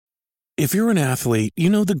If you're an athlete, you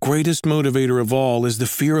know the greatest motivator of all is the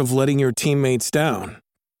fear of letting your teammates down.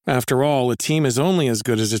 After all, a team is only as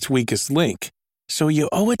good as its weakest link. So you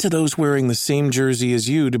owe it to those wearing the same jersey as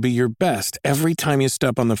you to be your best every time you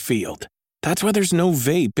step on the field. That's why there's no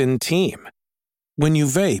vape in team. When you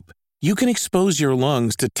vape, you can expose your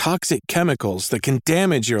lungs to toxic chemicals that can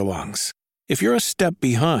damage your lungs. If you're a step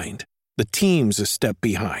behind, the team's a step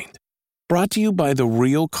behind. Brought to you by The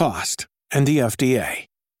Real Cost and the FDA.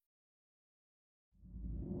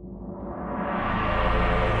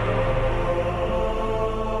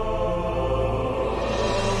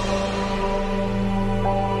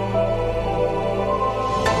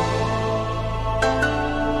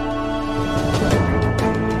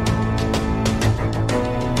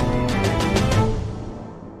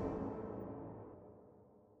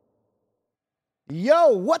 Yo,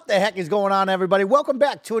 what the heck is going on, everybody? Welcome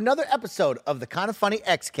back to another episode of the Kinda Funny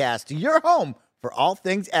Xcast, your home for all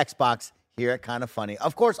things Xbox here at Kinda Funny.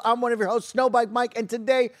 Of course, I'm one of your hosts, Snowbike Mike, and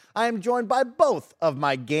today I am joined by both of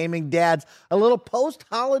my gaming dads. A little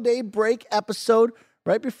post-holiday break episode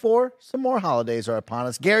right before some more holidays are upon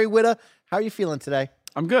us. Gary Whitta, how are you feeling today?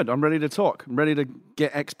 I'm good. I'm ready to talk. I'm ready to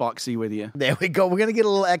get Xboxy with you. There we go. We're going to get a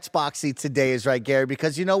little Xboxy today is right, Gary,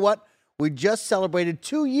 because you know what? We just celebrated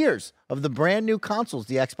 2 years of the brand new consoles,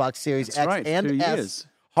 the Xbox Series That's X right, and 2 S. years.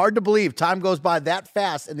 Hard to believe. Time goes by that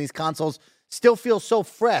fast, and these consoles still feel so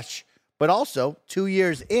fresh, but also 2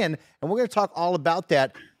 years in, and we're going to talk all about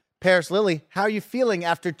that. Paris Lily, how are you feeling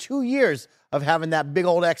after 2 years of having that big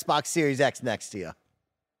old Xbox Series X next to you?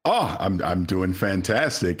 Oh, I'm doing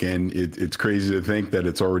fantastic, and it's crazy to think that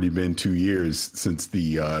it's already been 2 years since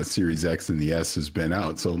the Series X and the S has been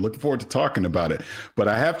out. So looking forward to talking about it. But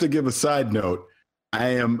I have to give a side note. I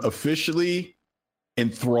am officially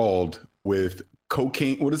enthralled with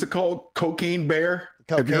cocaine. What is it called? Cocaine Bear?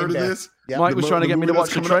 Have you heard of this? Yep. Mike was trying to get me to watch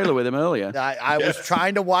the trailer up. with him earlier. I was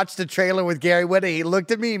trying to watch the trailer with Gary Whitta. He looked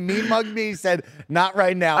at me, mugged me, he said, "Not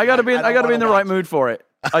right now." I gotta be in the right watch mood for it.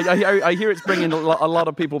 I hear it's bringing a lot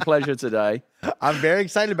of people pleasure today. I'm very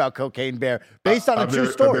excited about Cocaine Bear, based on a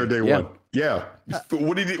true story. Day Yeah. one. Yeah.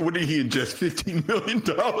 What did he ingest? $15 million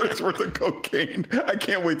worth of cocaine. I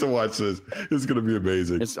can't wait to watch this. It's going to be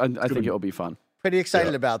amazing. I think it'll be fun. Pretty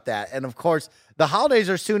excited about that. And of course, the holidays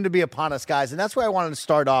are soon to be upon us, guys. And that's where I wanted to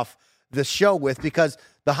start off the show with, because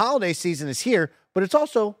the holiday season is here, but it's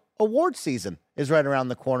also award season is right around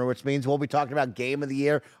the corner, which means we'll be talking about Game of the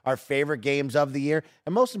Year, our favorite games of the year,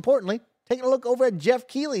 and most importantly, taking a look over at Jeff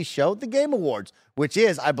Keighley's show, the Game Awards, which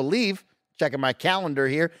is, I believe, checking my calendar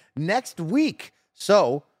here, next week.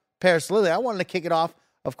 So, Paris Lily, I wanted to kick it off.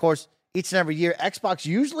 Of course, each and every year, Xbox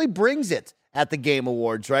usually brings it at the Game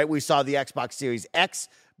Awards, right? We saw the Xbox Series X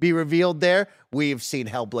be revealed there. We've seen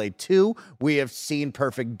Hellblade 2. We have seen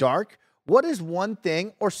Perfect Dark. What is one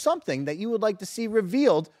thing or something that you would like to see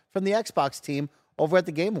revealed from the Xbox team over at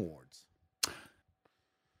the Game Awards?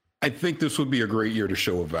 I think this would be a great year to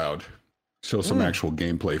show Avowed. Show some actual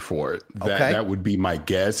gameplay for it. That would be my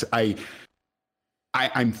guess.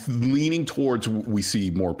 I'm leaning towards we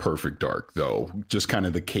see more Perfect Dark, though. Just kind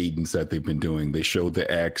of the cadence that they've been doing. They showed the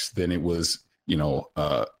X, then it was,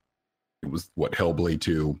 Hellblade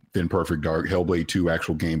 2, then Perfect Dark, Hellblade 2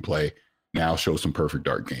 actual gameplay. Now show some Perfect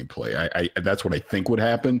Dark gameplay. I that's what I think would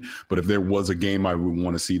happen. But if there was a game I would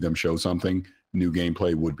want to see them show something, new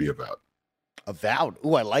gameplay would be Avowed. Avowed.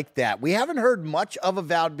 Ooh, I like that. We haven't heard much of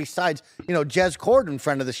Avowed besides, Jez Corden,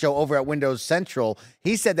 friend of the show over at Windows Central.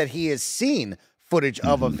 He said that he has seen footage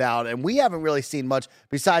of Avowed, and we haven't really seen much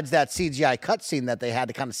besides that CGI cutscene that they had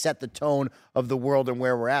to kind of set the tone of the world and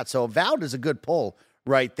where we're at. So Avowed is a good pull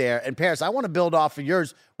right there. And Paris, I want to build off of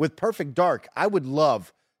yours with Perfect Dark. I would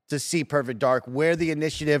love to see Perfect Dark, where the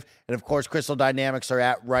initiative and, of course, Crystal Dynamics are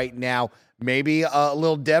at right now. Maybe a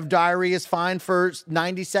little dev diary is fine for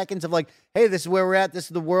 90 seconds of like, hey, this is where we're at. This is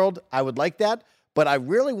the world. I would like that. But I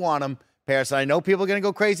really want them, Paris, and I know people are going to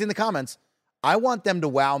go crazy in the comments. I want them to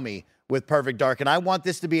wow me with Perfect Dark, and I want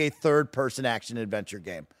this to be a third-person action-adventure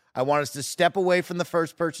game. I want us to step away from the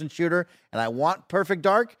first-person shooter, and I want Perfect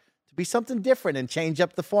Dark to be something different and change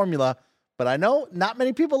up the formula. But I know not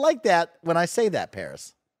many people like that when I say that,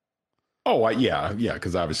 Paris. Oh, yeah,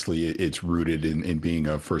 because obviously it's rooted in being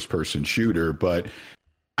a first-person shooter, but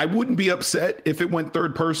I wouldn't be upset if it went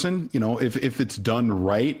third person. If it's done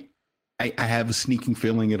right, I have a sneaking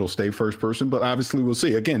feeling it'll stay first person, but obviously we'll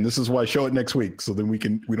see. Again, this is why I show it next week, so then we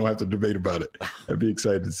don't have to debate about it. I'd be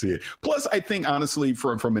excited to see it. Plus, I think honestly,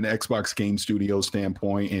 from an Xbox Game Studio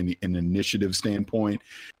standpoint and an initiative standpoint,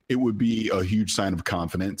 it would be a huge sign of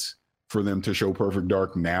confidence for them to show Perfect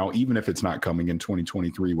Dark now, even if it's not coming in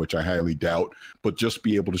 2023, which I highly doubt, but just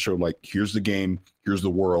be able to show, like, here's the game, here's the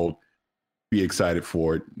world, be excited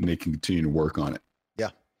for it, and they can continue to work on it. Yeah.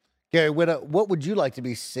 Gary, what would you like to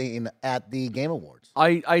be seen at the Game Awards?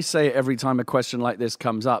 I say it every time a question like this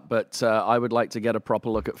comes up, but I would like to get a proper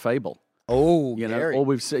look at Fable. Oh, you know, Gary. all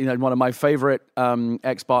we've seen, one of my favorite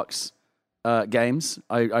Xbox games.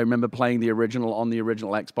 I remember playing the original on the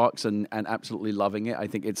original Xbox and absolutely loving it. I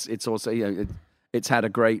think it's also, it's had a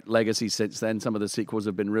great legacy since then. Some of the sequels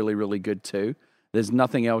have been really, really good too. There's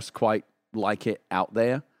nothing else quite like it out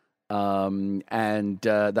there.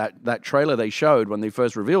 That trailer they showed when they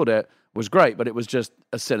first revealed it was great, but it was just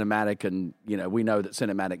a cinematic, and we know that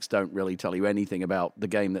cinematics don't really tell you anything about the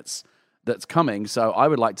game that's coming. So I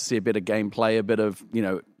would like to see a bit of gameplay, a bit of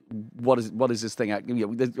what is this thing?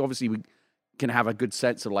 Obviously we can have a good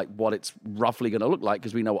sense of like what it's roughly going to look like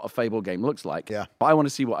because we know what a Fable game looks like. Yeah, but I want to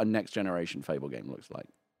see what a next generation Fable game looks like.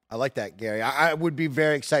 I like that, Gary. I would be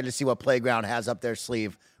very excited to see what Playground has up their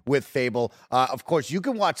sleeve with Fable. Of course, you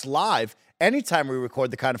can watch live anytime we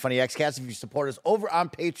record the Kind of Funny Xcast if you support us over on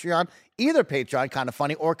Patreon, either Patreon, Kind of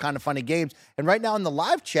Funny, or Kind of Funny Games. And right now in the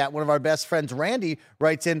live chat, one of our best friends, Randy,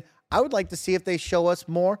 writes in, I would like to see if they show us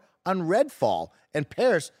more on Redfall. And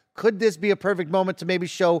Paris, could this be a perfect moment to maybe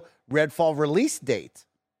show Redfall release date?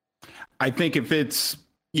 I think if it's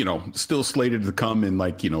still slated to come in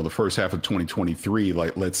the first half of 2023,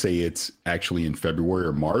 like let's say it's actually in February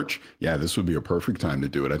or March. Yeah, this would be a perfect time to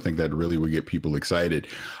do it. I think that really would get people excited.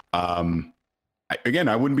 Again,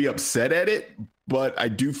 I wouldn't be upset at it, but I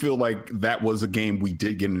do feel like that was a game we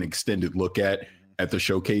did get an extended look at the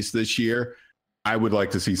showcase this year. I would like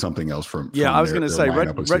to see something else from I was going to say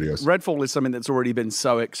Redfall is something that's already been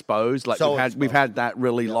so exposed. Like we've had that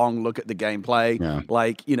really long look at the gameplay. Yeah.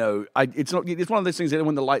 Like it's one of those things that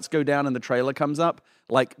when the lights go down and the trailer comes up,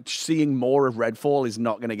 like seeing more of Redfall is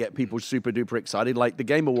not going to get people super duper excited. Like the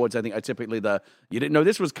Game Awards, I think are typically you didn't know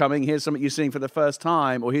this was coming. Here's something you're seeing for the first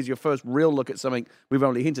time, or here's your first real look at something we've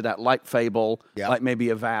only hinted at, like Fable, like maybe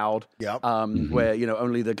Avowed, where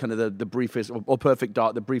only the kind of the briefest or Perfect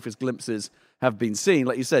Dark, the briefest glimpses have been seen.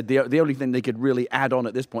 Like you said, the only thing they could really add on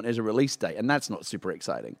at this point is a release date, and that's not super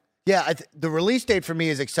exciting. Yeah, the release date for me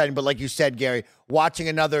is exciting, but like you said, Gary, watching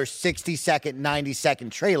another 60-second,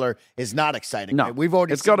 90-second trailer is not exciting. No, right? We've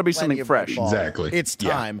already it's got to be something fresh. Exactly. It's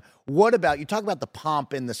time. Yeah. What about, you talk about the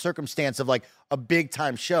pomp and the circumstance of like a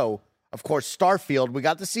big-time show. Of course, Starfield, we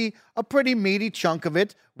got to see a pretty meaty chunk of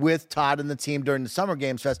it with Todd and the team during the Summer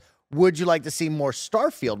Games Fest. Would you like to see more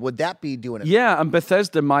Starfield? Would that be doing it? Yeah, and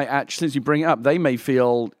Bethesda might actually, since you bring it up, they may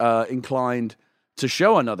feel inclined to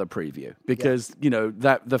show another preview because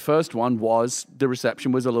that the first one the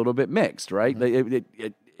reception was a little bit mixed, right?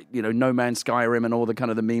 Mm-hmm. No Man's Skyrim and all the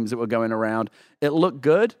kind of the memes that were going around. It looked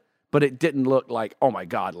good, but it didn't look like, oh my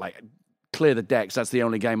God, like clear the decks. That's the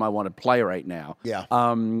only game I want to play right now. Yeah.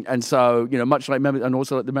 And so much like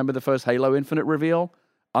remember the first Halo Infinite reveal.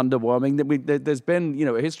 Underwhelming. There's been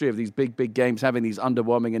a history of these big games having these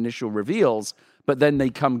underwhelming initial reveals, but then they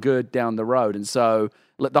come good down the road. And so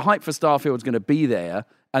the hype for Starfield is going to be there,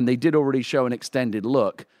 and they did already show an extended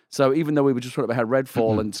look. So even though we were just sort of had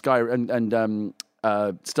Redfall and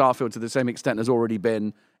Starfield to the same extent has already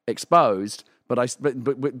been exposed, but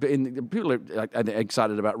people are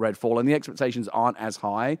excited about Redfall, and the expectations aren't as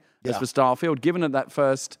high as for Starfield, given that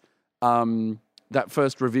first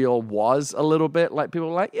reveal was a little bit like people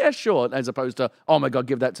were like, yeah, sure, as opposed to, oh my God,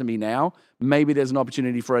 give that to me now. Maybe there's an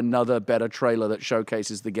opportunity for another better trailer that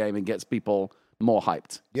showcases the game and gets people more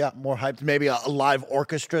hyped. Yeah, more hyped. Maybe a live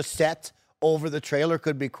orchestra set over the trailer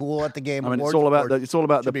could be cool at the Game Awards. It's all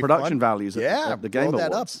about the production values of the Game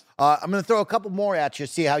Awards. I'm going to throw a couple more at you,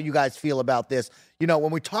 see how you guys feel about this.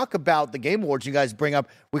 When we talk about the Game Awards, you guys bring up,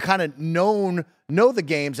 we kind of know the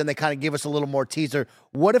games, and they kind of give us a little more teaser.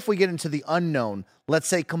 What if we get into the unknown? Let's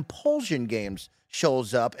say Compulsion Games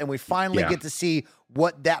shows up, and we finally get to see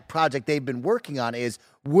what that project they've been working on is.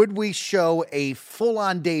 Would we show a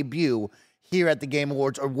full-on debut here at the Game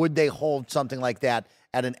Awards, or would they hold something like that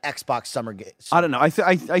at an Xbox Summer Games? I don't know. I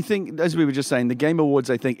think, as we were just saying, the Game Awards,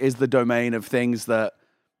 I think, is the domain of things that,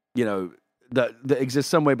 that exist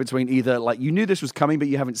somewhere between either, like, you knew this was coming, but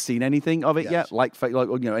you haven't seen anything of it yet, like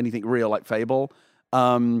anything real, like Fable,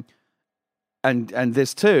 and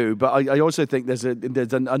this too. But I also think there's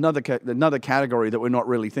another category that we're not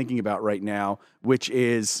really thinking about right now, which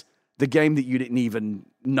is the game that you didn't even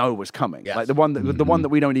know was coming, like the one that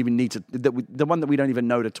we don't even need to, the one that we don't even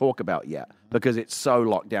know to talk about yet, because it's so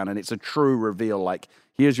locked down and it's a true reveal. Like,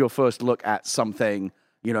 here's your first look at something,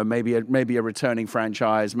 maybe a returning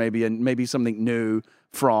franchise, maybe something new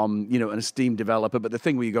from, you know, an esteemed developer, but the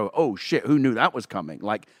thing where you go, oh shit, who knew that was coming?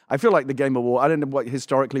 Like, I feel like the Game Award, I don't know what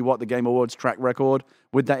the Game Awards track record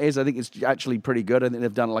with that is. I think it's actually pretty good. I think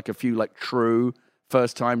they've done like a few like true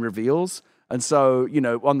first time reveals. And so, you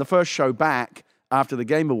know, on the first show back after the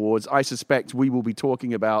Game Awards, I suspect we will be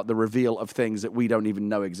talking about the reveal of things that we don't even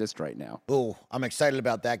know exist right now. Oh, I'm excited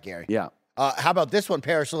about that, Gary. Yeah. How about this one,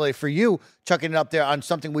 personally, for you, chucking it up there on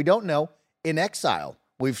something we don't know, In Exile.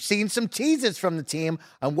 We've seen some teases from the team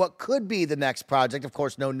on what could be the next project. Of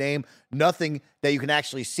course, no name, nothing that you can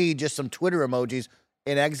actually see, just some Twitter emojis.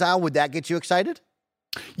 In Exile, would that get you excited?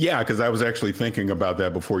 Yeah, because I was actually thinking about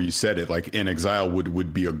that before you said it. Like, In Exile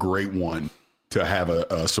would be a great one to have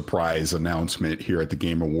a surprise announcement here at the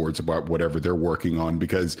Game Awards about whatever they're working on,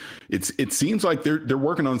 because it seems like they're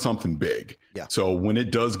working on something big. Yeah. So when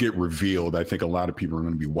it does get revealed, I think a lot of people are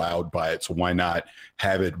going to be wowed by it. So why not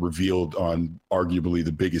have it revealed on arguably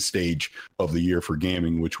the biggest stage of the year for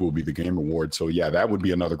gaming, which will be the Game Awards. So yeah, that would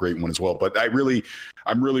be another great one as well. But I'm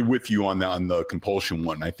really with you on the Compulsion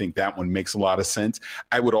one. I think that one makes a lot of sense.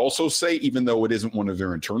 I would also say, even though it isn't one of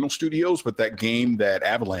their internal studios, but that game that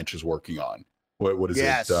Avalanche is working on. What is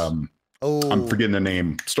it? I'm forgetting the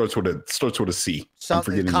name. Starts with a C.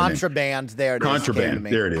 Something Contraband. There it is. Contraband.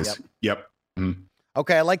 There it is. Yep. Mm-hmm.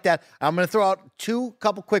 Okay, I like that. I'm going to throw out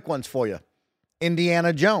couple quick ones for you.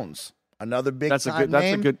 Indiana Jones, another big time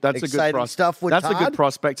name. That's a good stuff with That's Todd. A good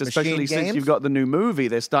prospect, especially since you've got the new movie.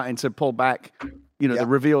 They're starting to pull back, you know, the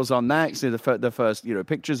reveals on that. So the first, you know,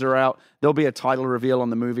 pictures are out. There'll be a title reveal on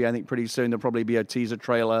the movie, I think, pretty soon. There'll probably be a teaser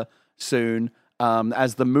trailer soon.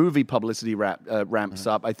 As the movie publicity ramps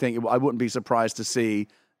up, I think I wouldn't be surprised to see.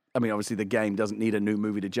 I mean, obviously, the game doesn't need a new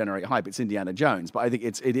movie to generate hype. It's Indiana Jones, but I think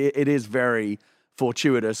it is very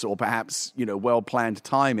fortuitous, or perhaps, you know, well planned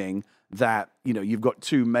timing that, you know, you've got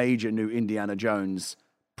two major new Indiana Jones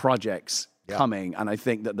projects coming, and I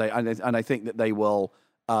think that they will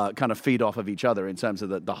kind of feed off of each other in terms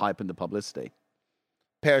of the hype and the publicity.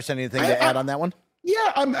 Paris, anything to add on that one?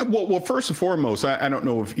 Yeah, well, first and foremost, I don't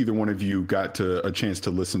know if either one of you got a chance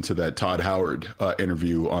to listen to that Todd Howard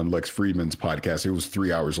interview on Lex Friedman's podcast. It was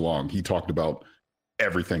 3 hours long. He talked about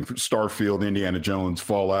everything from Starfield, Indiana Jones,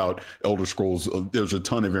 Fallout, Elder Scrolls. There's a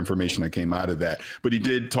ton of information that came out of that. But he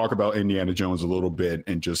did talk about Indiana Jones a little bit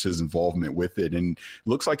and just his involvement with it. And it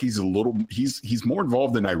looks like he's more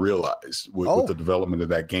involved than I realized with the development of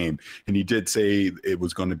that game. And he did say it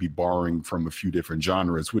was going to be borrowing from a few different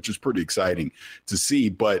genres, which is pretty exciting to see.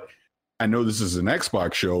 But I know this is an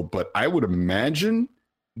Xbox show, but I would imagine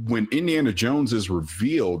when Indiana Jones is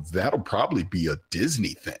revealed, that'll probably be a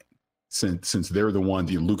Disney thing. Since they're the one,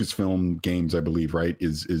 the Lucasfilm Games, I believe, right,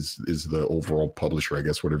 is the overall publisher, I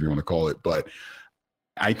guess, whatever you want to call it. But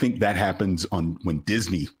I think that happens when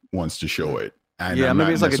Disney wants to show it. And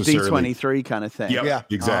maybe it's like a D23 kind of thing. Yep, yeah,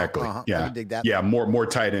 exactly. Yeah, dig that. Yeah, more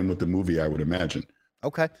tied in with the movie, I would imagine.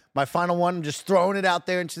 Okay, my final one, I'm just throwing it out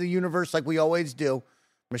there into the universe like we always do.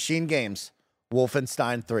 Machine Games.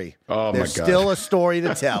 Wolfenstein 3. Oh, There's my God. still a story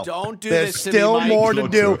to tell. Don't do There's this to still me, more to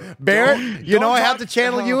Mike. do. Barrett, you know I have to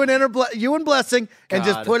channel you and Blessing and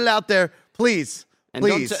just put it out there. Please. And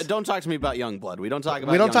please. don't talk to me about Youngblood. We don't talk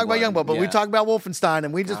about Youngblood, but we talk about Wolfenstein,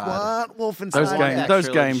 and we just want Wolfenstein. Those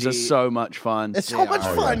games are so much fun. It's so much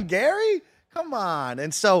fun, Gary. Come on.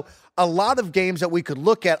 And so a lot of games that we could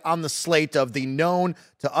look at on the slate of the known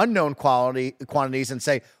to unknown quantities and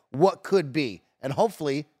say, what could be? And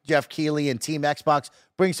hopefully Jeff Keighley and Team Xbox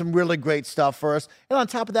bring some really great stuff for us. And on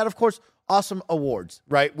top of that, of course, awesome awards,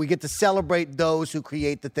 right? We get to celebrate those who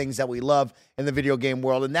create the things that we love in the video game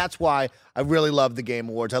world. And that's why I really love the Game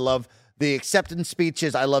Awards. I love the acceptance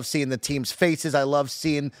speeches. I love seeing the team's faces. I love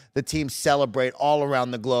seeing the team celebrate all around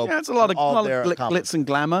the globe. Yeah, it's a lot of glitz and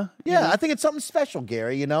glamour. Yeah, I think it's something special,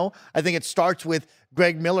 Gary, you know? I think it starts with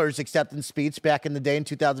Greg Miller's acceptance speech back in the day in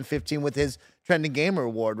 2015 with his Trending Gamer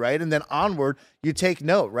Award, right? And then onward, you take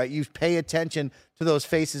note, right? You pay attention to those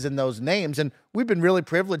faces and those names. And we've been really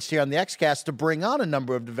privileged here on the Xcast to bring on a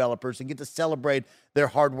number of developers and get to celebrate their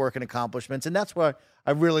hard work and accomplishments. And that's what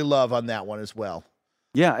I really love on that one as well.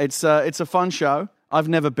 Yeah, it's a fun show. I've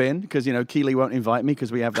never been because, you know, Keighley won't invite me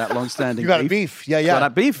because we have that long-standing You got a beef. Yeah. Got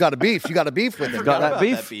that beef. You got a beef. You got a beef with him. Got that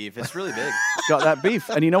beef. That beef. It's really big. Got that beef.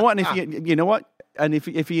 And you know what? And you know what? And if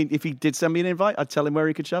he did send me an invite, I'd tell him where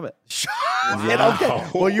he could shove it. Wow.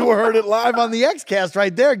 Okay. Well, you heard it live on the Xcast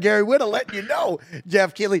right there. Gary Whitta letting you know.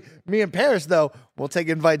 Jeff Keighley. Me and Paris, though, we'll take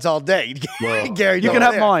invites all day. Well, Gary, you can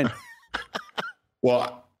have mine.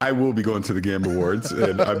 Well, I will be going to the Game Awards,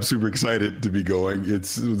 and I'm super excited to be going.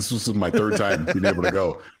 This is my third time being able to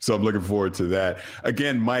go, so I'm looking forward to that.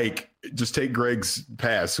 Again, Mike, just take Greg's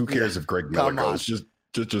pass. Who cares if Greg Miller goes? Just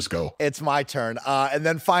Just go. It's my turn. And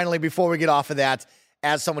then finally, before we get off of that,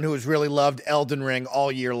 as someone who has really loved Elden Ring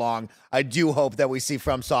all year long, I do hope that we see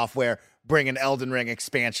From Software bring an Elden Ring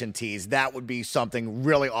expansion tease. That would be something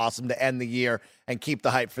really awesome to end the year and keep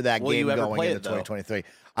the hype for that game going into 2023.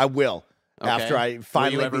 I will. Okay. After I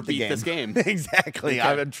finally beat this game. Exactly.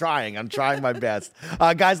 Okay. I'm trying my best.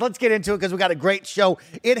 Guys, let's get into it because we got a great show.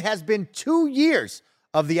 It has been 2 years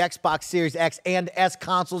of the Xbox Series X and S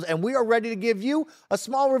consoles, and we are ready to give you a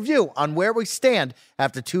small review on where we stand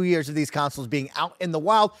after 2 years of these consoles being out in the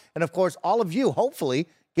wild, and of course, all of you, hopefully,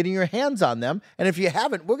 getting your hands on them. And if you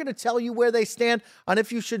haven't, we're going to tell you where they stand on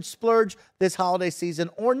if you should splurge this holiday season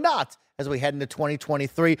or not as we head into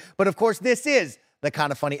 2023. But of course, this is the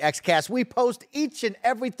Kind of Funny Xcast. We post each and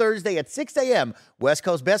every Thursday at 6 a.m. West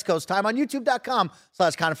Coast, Best Coast time on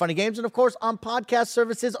youtube.com/kindoffunnygames. And of course, on podcast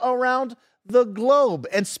services around the globe.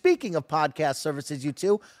 And speaking of podcast services, you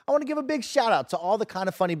two, I want to give a big shout out to all the Kind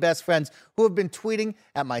of Funny best friends who have been tweeting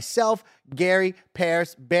at myself, Gary,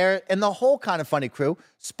 Paris, Barrett, and the whole Kind of Funny crew.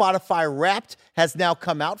 Spotify Wrapped has now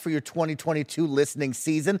come out for your 2022 listening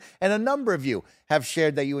season, and a number of you have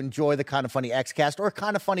shared that you enjoy the Kind of Funny Xcast or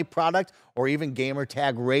Kind of Funny product or even Gamer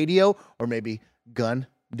Tag Radio or maybe Gun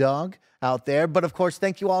Dog out there. But of course,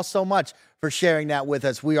 thank you all so much for sharing that with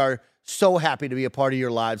us. We are so happy to be a part of your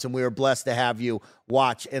lives, and we are blessed to have you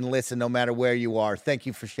watch and listen no matter where you are. Thank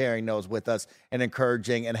you for sharing those with us and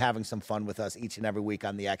encouraging and having some fun with us each and every week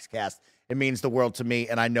on the Xcast. It means the world to me,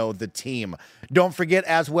 and I know the team. Don't forget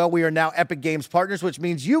as well, we are now Epic Games partners, which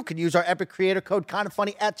means you can use our Epic creator code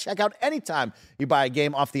KINDOFFUNNY at checkout anytime you buy a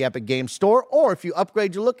game off the Epic Games Store, or if you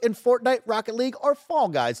upgrade your look in Fortnite, Rocket League, or Fall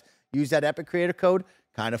Guys, use that Epic creator code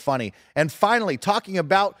KINDOFFUNNY. And finally, talking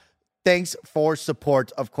about thanks for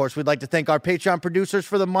support. Of course, we'd like to thank our Patreon producers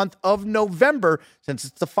for the month of November, since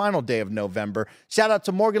it's the final day of November. Shout out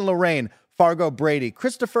to Morgan Lorraine, Fargo Brady,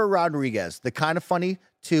 Christopher Rodriguez, the Kind of Funny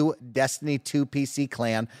 2 Destiny 2 PC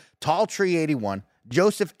clan, Tall Tree 81,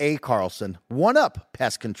 Joseph A. Carlson, One Up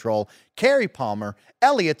Pest Control, Carrie Palmer,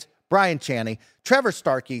 Elliot, Brian Chaney, Trevor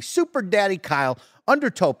Starkey, Super Daddy Kyle,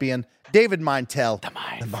 Undertopian, David Mintel, the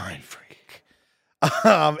Mind Freak,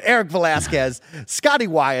 Eric Velasquez, Scotty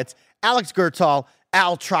Wyatt, Alex Gertal,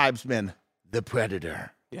 Al Tribesman, the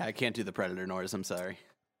Predator. Yeah, I can't do the Predator noise. I'm sorry.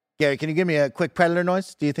 Gary, can you give me a quick Predator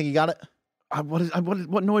noise? Do you think you got it?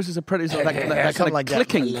 What noise is a Predator? That kind of like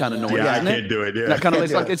clicking kind of noise. Yeah, I can't do it. Yeah, that kind of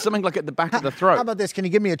it's something like at the back of the throat. How about this? Can you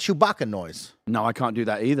give me a Chewbacca noise? No, I can't do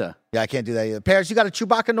that either. Yeah, I can't do that either. Paris, you got a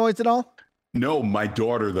Chewbacca noise at all? No, my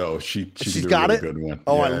daughter though, she's got a really it. Good one.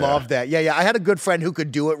 Oh, yeah, I love that. Yeah. I had a good friend who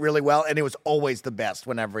could do it really well, and it was always the best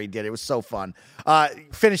whenever he did. It was so fun.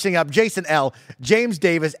 Finishing up, Jason L, James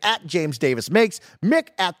Davis at James Davis Makes, Mick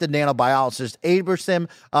at the Nanobiologist Abersim,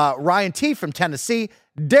 Ryan T from Tennessee,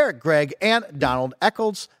 Derek Gregg, and Donald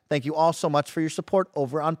Eccles. Thank you all so much for your support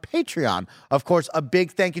over on Patreon. Of course, a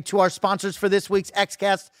big thank you to our sponsors for this week's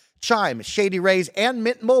Xcast, Chime, Shady Rays, and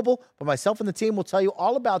Mint Mobile. But myself and the team will tell you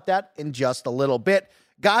all about that in just a little bit.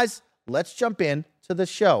 Guys, let's jump in to the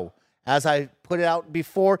show. As I put it out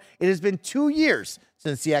before, it has been 2 years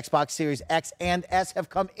since the Xbox Series X and S have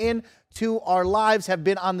come into our lives, have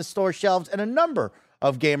been on the store shelves, and a number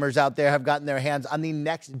of gamers out there have gotten their hands on the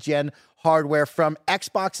next-gen hardware from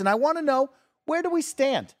Xbox. And I want to know, where do we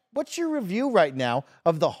stand? What's your review right now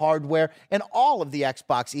of the hardware and all of the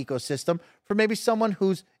Xbox ecosystem for maybe someone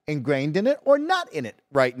who's ingrained in it or not in it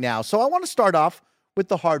right now? So I want to start off with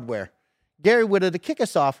the hardware. Gary Whitta, to kick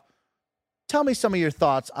us off, tell me some of your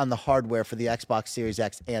thoughts on the hardware for the Xbox Series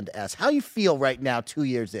X and S. How you feel right now 2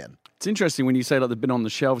 years in? It's interesting when you say that they've been on the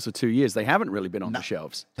shelves for 2 years. They haven't really been on the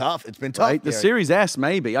shelves. Tough. It's been tough. Right? The Series S,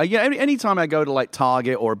 maybe. Anytime I go to like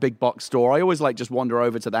Target or a big box store, I always like just wander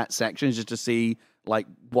over to that section just to see like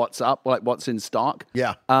what's up, like what's in stock.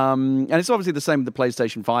 Yeah. And it's obviously the same with the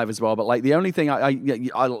PlayStation 5 as well. But like the only thing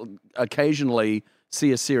I'll occasionally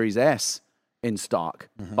see a Series S in stock,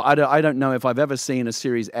 but I don't know if I've ever seen a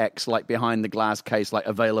Series X like behind the glass case, like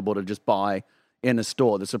available to just buy in a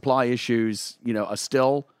store. The supply issues, are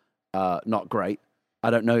still not great.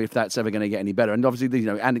 I don't know if that's ever going to get any better. And obviously,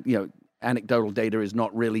 anecdotal data is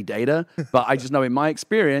not really data, but I just know in my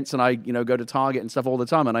experience, and I, go to Target and stuff all the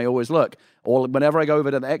time, and I always look. Whenever I go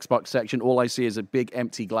over to the Xbox section, all I see is a big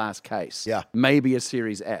empty glass case. Yeah, maybe a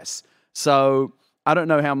Series S. So I don't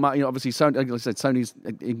know how much. Obviously, Sony, like I said, Sony's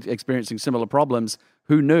experiencing similar problems.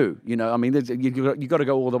 Who knew? I mean, you got to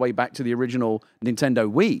go all the way back to the original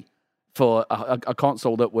Nintendo Wii for a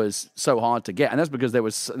console that was so hard to get, and that's because there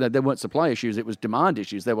weren't supply issues; it was demand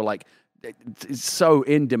issues. They were like it's so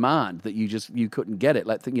in demand that you couldn't get it.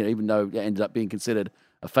 Like even though it ended up being considered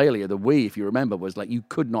a failure. The Wii, if you remember, was like you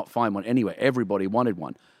could not find one anywhere. Everybody wanted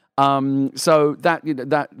one. So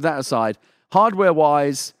that aside,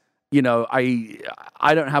 hardware-wise,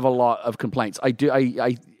 I don't have a lot of complaints.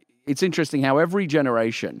 It's interesting how every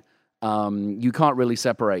generation, you can't really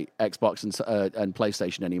separate Xbox and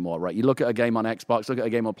PlayStation anymore, right? You look at a game on Xbox, look at a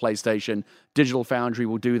game on PlayStation, Digital Foundry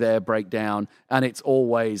will do their breakdown, and it's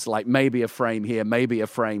always like maybe a frame here, maybe a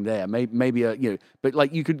frame there, maybe but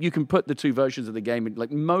like you can put the two versions of the game in,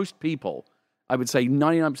 like most people, I would say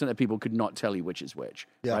 99% of people could not tell you which is which,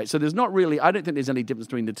 right? So there's not really, I don't think there's any difference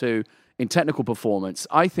between the two in technical performance.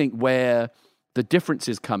 I think where the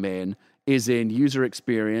differences come in is in user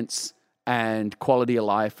experience and quality of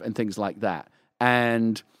life and things like that.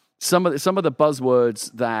 And some of the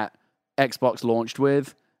buzzwords that Xbox launched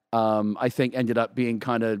with, I think ended up being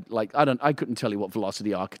kind of like, I couldn't tell you what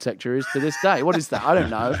velocity architecture is to this day. What is that? I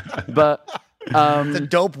don't know. But it's a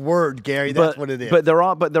dope word, Gary. That's what it is. But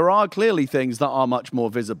there are clearly things that are much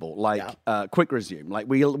more visible, like quick resume. Like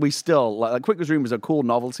we still like quick resume was a cool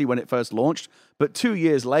novelty when it first launched, but 2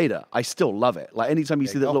 years later, I still love it. Like anytime you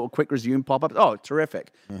see that little quick resume pop up, oh,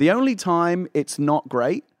 terrific. Mm-hmm. The only time it's not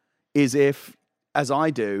great is if, as I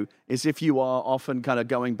do, is if you are often kind of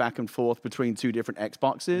going back and forth between two different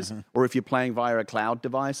Xboxes, or if you're playing via a cloud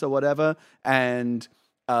device or whatever, and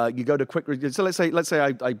you go to quick resume. So let's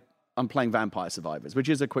say I'm playing Vampire Survivors, which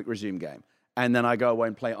is a quick resume game. And then I go away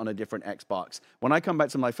and play it on a different Xbox. When I come back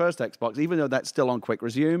to my first Xbox, even though that's still on quick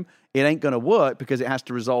resume, it ain't going to work because it has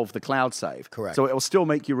to resolve the cloud save. Correct. So it will still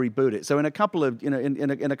make you reboot it. So in a couple of,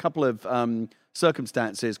 in a couple of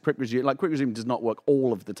circumstances, quick resume does not work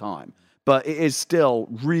all of the time. But it is still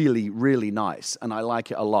really, really nice, and I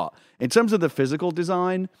like it a lot. In terms of the physical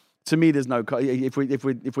design, to me, there's no.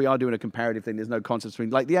 If we are doing a comparative thing, there's no concept between.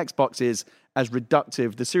 Like the Xbox is as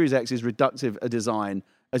reductive, the Series X is reductive a design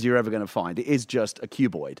as you're ever going to find. It is just a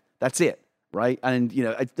cuboid. That's it, right? And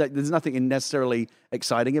there's nothing necessarily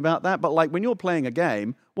exciting about that. But like when you're playing a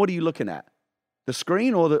game, what are you looking at? The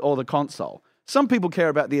screen or the console? Some people care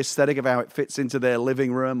about the aesthetic of how it fits into their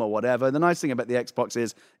living room or whatever. The nice thing about the Xbox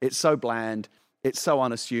is it's so bland, it's so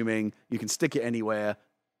unassuming. You can stick it anywhere.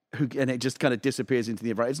 And it just kind of disappears into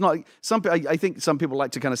the environment. It's not I think some people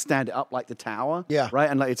like to kind of stand it up like the tower, right?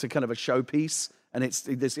 And like it's a kind of a showpiece, and it's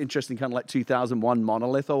this interesting kind of like 2001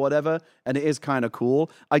 monolith or whatever, and it is kind of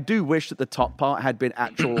cool. I do wish that the top part had been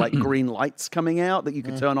actual like green lights coming out that you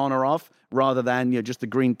could turn on or off, rather than just the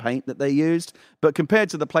green paint that they used. But compared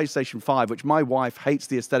to the PlayStation 5, which my wife hates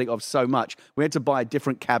the aesthetic of so much, we had to buy a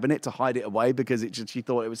different cabinet to hide it away because she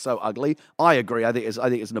thought it was so ugly. I agree. I think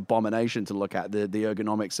it's an abomination to look at the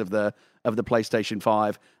ergonomics of the PlayStation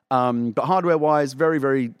 5. But hardware-wise, very,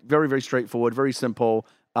 very, very, very straightforward, very simple.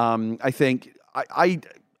 I think I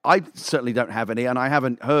certainly don't have any, and I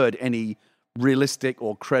haven't heard any realistic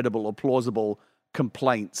or credible or plausible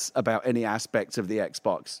complaints about any aspects of the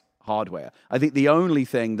Xbox hardware. I think the only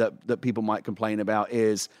thing that people might complain about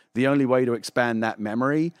is the only way to expand that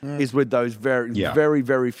memory is with those very,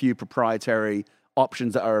 very few proprietary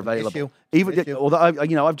options that are available. Although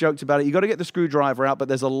I've joked about it, you got to get the screwdriver out, but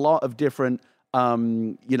there's a lot of different.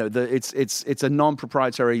 It's a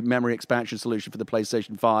non-proprietary memory expansion solution for the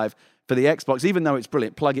PlayStation 5. For the Xbox, even though it's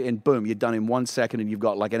brilliant, plug it in, boom, you're done in 1 second, and you've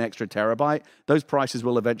got like an extra terabyte. Those prices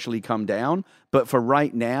will eventually come down, but for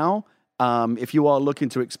right now. If you are looking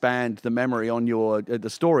to expand the memory on the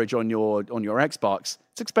storage on your Xbox,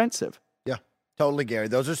 it's expensive. Yeah, totally, Gary.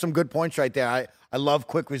 Those are some good points right there. I love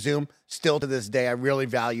quick resume still to this day. I really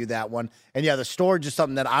value that one. And yeah, the storage is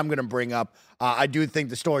something that I'm going to bring up. I do think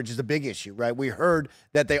the storage is a big issue, right? We heard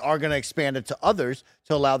that they are going to expand it to others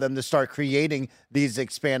to allow them to start creating these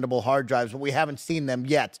expandable hard drives, but we haven't seen them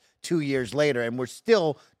yet 2 years later. And we're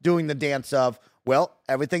still doing the dance of, well,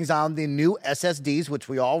 everything's on the new SSDs, which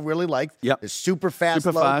we all really like. Yep. The super fast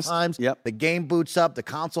load times. Yep. The game boots up. The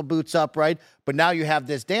console boots up, right? But now you have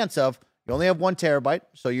this dance of, you only have 1 terabyte,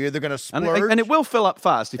 so you're either going to splurge. And it will fill up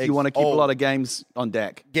fast if you want to keep a lot of games on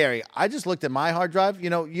deck. Gary, I just looked at my hard drive.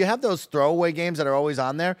 You have those throwaway games that are always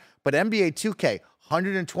on there, but NBA 2K,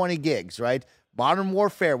 120 gigs, right? Modern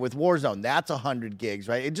Warfare with Warzone, that's 100 gigs,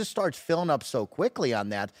 right? It just starts filling up so quickly on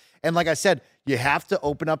that. And like I said, you have to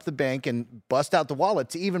open up the bank and bust out the wallet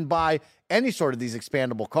to even buy any sort of these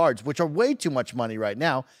expandable cards, which are way too much money right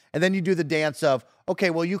now. And then you do the dance of, okay,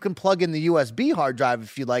 well, you can plug in the USB hard drive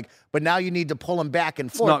if you like, but now you need to pull them back and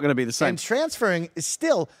forth. It's not going to be the same. And transferring is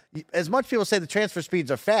still, as much people say the transfer speeds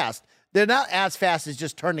are fast, they're not as fast as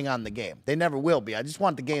just turning on the game. They never will be. I just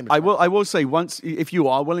want the game to I will say, once, if you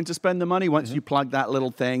are willing to spend the money, once you plug that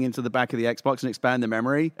little thing into the back of the Xbox and expand the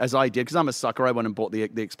memory, as I did, because I'm a sucker, I went and bought the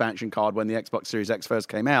expansion card when the Xbox Series X first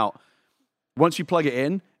came out. once you plug it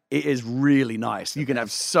in, it is really nice. You can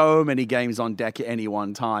have so many games on deck at any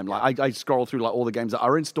one time. Like I scroll through like all the games that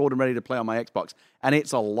are installed and ready to play on my Xbox, and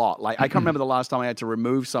it's a lot. Like I can't remember the last time I had to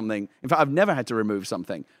remove something. In fact, I've never had to remove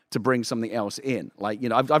something to bring something else in. Like, you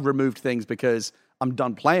know, I've removed things because I'm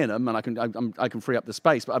done playing them and I can free up the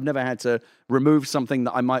space, but I've never had to remove something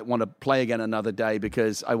that I might want to play again another day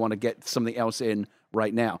because I want to get something else in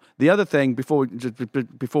right now. The other thing before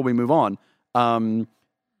we move on,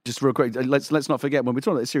 just real quick, let's not forget, when we're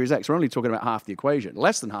talking about the Series X, we're only talking about half the equation,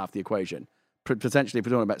 less than half the equation, potentially if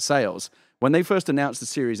we're talking about sales. When they first announced the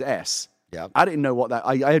Series S, I didn't know what that.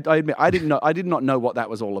 I admit I did not know what that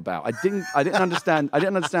was all about. I didn't understand. I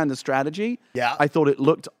didn't understand the strategy. Yeah. I thought it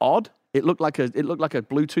looked odd. It looked like a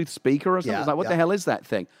Bluetooth speaker or something. I was like, what the hell is that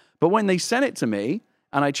thing? But when they sent it to me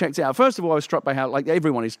and I checked it out, first of all, I was struck by how, like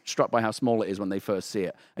everyone is struck by how small it is when they first see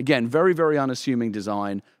it. Again, very, very unassuming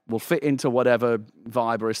design. Will fit into whatever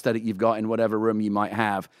vibe or aesthetic you've got in whatever room you might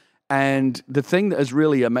have. And the thing that is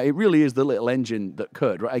really it really is the little engine that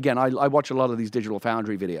could. Right? Again, I watch a lot of these Digital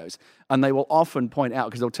Foundry videos, and they will often point out,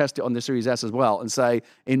 because they'll test it on the Series S as well, and say,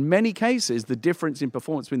 in many cases, the difference in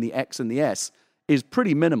performance between the X and the S is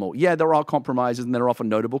pretty minimal. Yeah, there are compromises, and there are often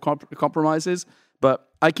notable compromises, but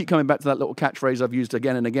I keep coming back to that little catchphrase I've used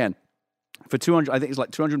again and again. For 200, I think it's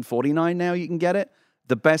like $249 now you can get it.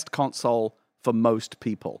 The best console for most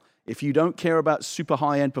people. If you don't care about super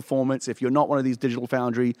high-end performance, if you're not one of these Digital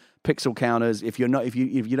Foundry pixel counters, if you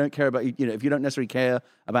don't care about, you know, if you don't necessarily care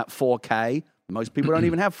about 4K, most people don't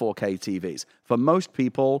even have 4K TVs. For most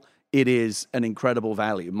people, it is an incredible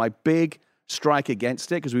value. My big strike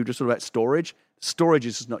against it, because we were just talking about storage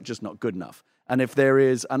is just not good enough. And if there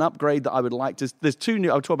is an upgrade that I would like to, there's two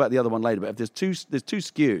new, I'll talk about the other one later, but if there's two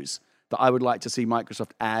SKUs that I would like to see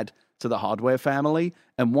Microsoft add to the hardware family,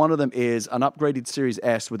 and one of them is an upgraded Series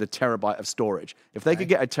S with 1 terabyte of storage. If they could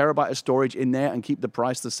get 1 terabyte of storage in there and keep the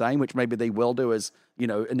price the same, which maybe they will do as, you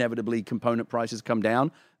know, inevitably component prices come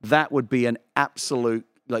down, that would be an absolute,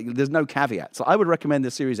 like, there's no caveat. So I would recommend the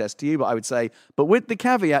Series S to you, but I would say, but with the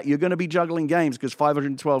caveat, you're going to be juggling games because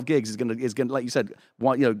 512 gigs is going to, like you said,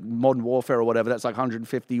 Modern Warfare or whatever, that's like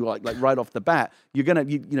 150, like right off the bat. You're going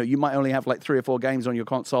to, you might only have like 3 or 4 games on your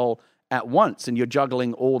console at once, and you're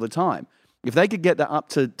juggling all the time. If they could get that up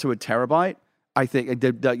to 1 terabyte, I think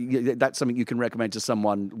that's something you can recommend to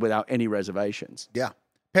someone without any reservations. Yeah.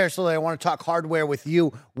 Personally, I want to talk hardware with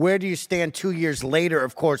you. Where do you stand 2 years later?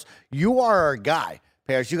 Of course, you are our guy,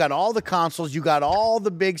 Paris. You got all the consoles. You got all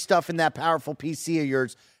the big stuff in that powerful PC of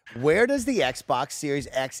yours. Where does the Xbox Series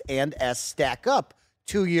X and S stack up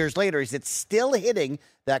 2 years later? Is it still hitting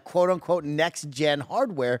that quote-unquote next-gen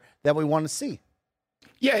hardware that we want to see?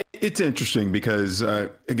 Yeah, it's interesting because,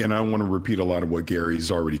 again, I don't want to repeat a lot of what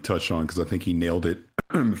Gary's already touched on because I think he nailed it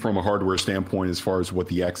from a hardware standpoint as far as what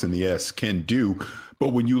the X and the S can do. But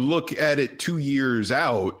when you look at it 2 years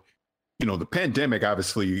out, you know, the pandemic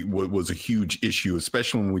obviously was a huge issue,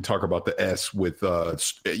 especially when we talk about the S with,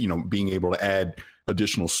 being able to add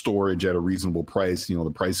additional storage at a reasonable price. You know,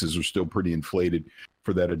 the prices are still pretty inflated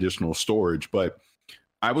for that additional storage. But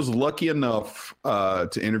I was lucky enough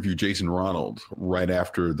to interview Jason Ronald right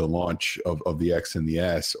after the launch of the X and the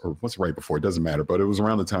S, or what's right before, it doesn't matter, but it was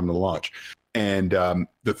around the time of the launch. And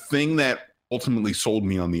the thing that ultimately sold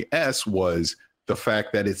me on the S was the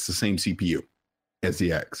fact that it's the same CPU as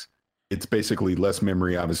the X. It's basically less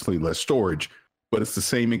memory, obviously less storage, but it's the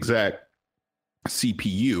same exact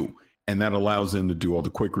CPU. And that allows them to do all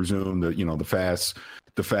the quick resume, the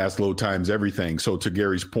fast load times, everything. So to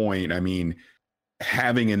Gary's point, I mean,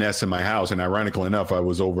 having an S in my house, and ironically enough, I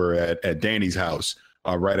was over at Danny's house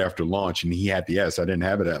right after launch, and he had the S. I didn't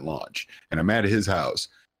have it at launch, and I'm at his house,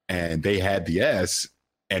 and they had the S,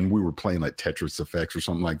 and we were playing like Tetris Effects or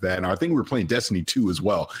something like that. And I think we were playing Destiny 2 as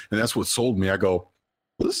well, and that's what sold me. I go,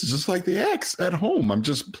 well, this is just like the X at home. I'm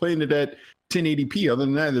just playing it at 1080p. Other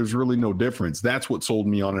than that, there's really no difference. That's what sold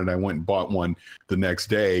me on it. I went and bought one the next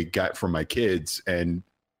day, got for my kids, and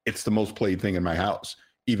it's the most played thing in my house.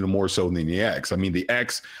 Even more so than the X. I mean, the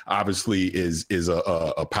X obviously is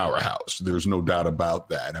a powerhouse. There's no doubt about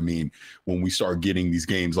that. I mean, when we start getting these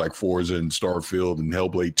games like Forza and Starfield and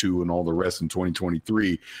Hellblade 2 and all the rest in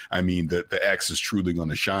 2023, I mean, the X is truly going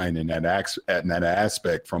to shine in that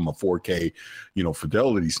aspect from a 4K,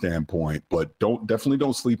 fidelity standpoint. But definitely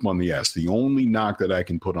don't sleep on the S. The only knock that I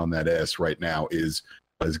can put on that S right now is,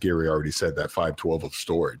 as Gary already said, that 512 of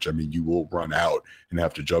storage. I mean, you will run out and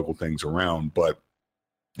have to juggle things around, but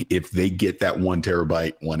if they get that 1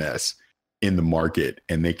 terabyte 1S in the market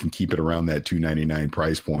and they can keep it around that $299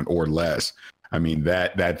 price point or less, I mean,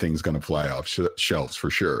 that thing's going to fly off shelves for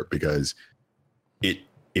sure, because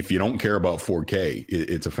if you don't care about 4K,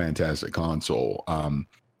 it's a fantastic console.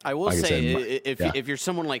 I will say, if you're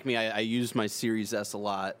someone like me, I use my Series S a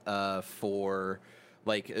lot for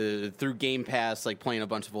through Game Pass, like playing a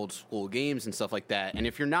bunch of old school games and stuff like that. And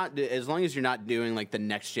if you're not, as long as you're not doing like the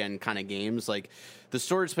next gen kind of games, like the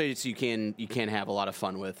storage space, you can have a lot of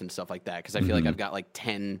fun with and stuff like that. Because I feel like I've got like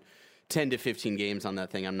 10 to 15 games on that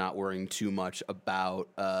thing. I'm not worrying too much about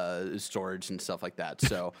storage and stuff like that.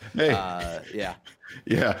 So, yeah.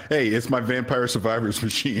 Yeah. Hey, it's my Vampire Survivors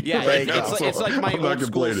machine. Yeah, right it's like my old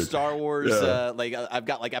school Star Wars. Yeah. I've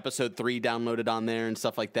got like Episode 3 downloaded on there and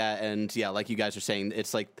stuff like that. And yeah, like you guys are saying,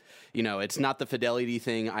 it's like, it's not the fidelity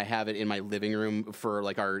thing. I have it in my living room for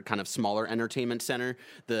like our kind of smaller entertainment center.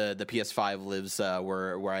 The PS5 lives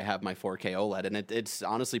where I have my 4K OLED, and it's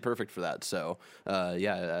honestly perfect for that. So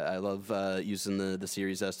I love using the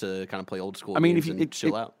Series S to kind of play old school games and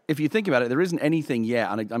chill out. If you think about it, there isn't anything yet,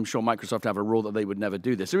 and I'm sure Microsoft have a rule that they would never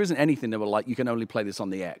do this. There isn't anything that will like you can only play this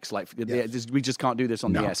on the X. Like we just can't do this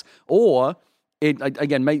on the S. Or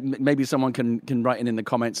again, maybe someone can write in the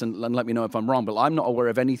comments and let me know if I'm wrong. But I'm not aware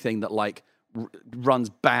of anything that like runs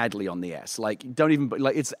badly on the S. Like don't even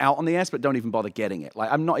like it's out on the S, but don't even bother getting it.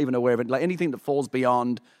 Like I'm not even aware of it. Like anything that falls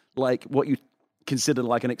beyond like what you consider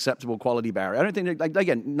like an acceptable quality barrier. I don't think like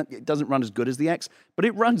again it doesn't run as good as the X, but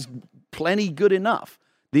it runs plenty good enough.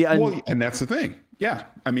 And that's the thing. Yeah.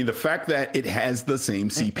 I mean, the fact that it has the same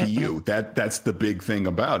CPU, that's the big thing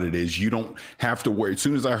about it is you don't have to worry. As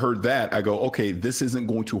soon as I heard that, I go, okay, this isn't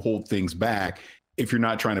going to hold things back if you're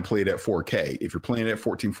not trying to play it at 4K. If you're playing it at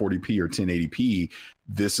 1440p or 1080p,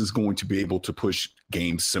 this is going to be able to push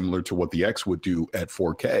games similar to what the X would do at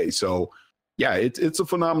 4K. So yeah, it's a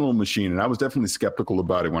phenomenal machine. And I was definitely skeptical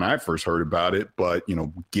about it when I first heard about it, but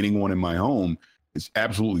getting one in my home, it's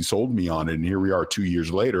absolutely sold me on it. And here we are 2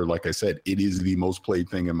 years later. Like I said, it is the most played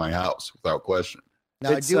thing in my house without question. Now,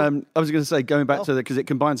 I was going to say, going back to because it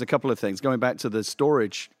combines a couple of things, going back to the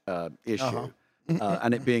storage issue.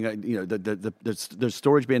 And it being, the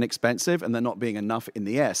storage being expensive and there not being enough in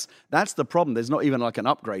the S. That's the problem. There's not even like an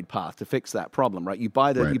upgrade path to fix that problem, right? You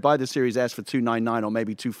buy the Series S for $299 or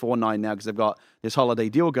maybe $249 now because they've got this holiday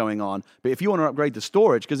deal going on. But if you want to upgrade the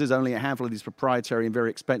storage, because there's only a handful of these proprietary and very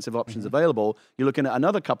expensive options available, you're looking at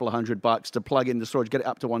another couple of $100 to plug in the storage, get it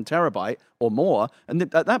up to 1 terabyte or more. And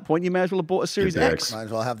at that point, you may as well have bought a Series X. Might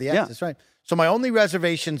as well have the X. Yeah. That's right. So my only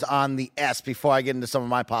reservations on the S before I get into some of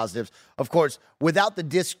my positives, of course, without the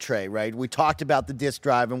disk tray, right? We talked about the disk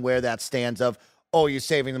drive and where that stands of, you're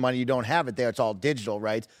saving the money, you don't have it there, it's all digital,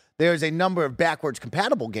 right? There's a number of backwards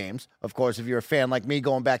compatible games, of course, if you're a fan like me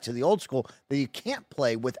going back to the old school, that you can't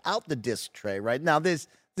play without the disk tray, right? Now, this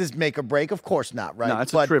make or break? Of course not, right? No,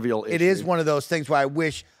 it's a trivial issue. It is one of those things where I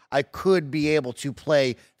wish I could be able to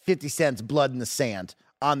play 50 Cent's Blood in the Sand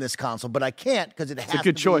on this console, but I can't because it has a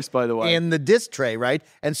good choice, by the way, in the disc tray, right?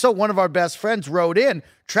 And so one of our best friends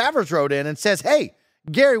Travers wrote in and says, hey,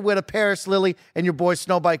 Gary Whitta, Paris Lily, and your boy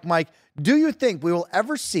Snowbike Mike, do you think we will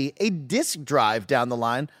ever see a disc drive down the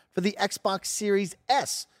line for the Xbox Series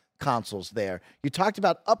S consoles there? You talked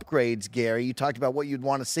about upgrades, Gary. You talked about what you'd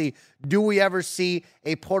want to see. Do we ever see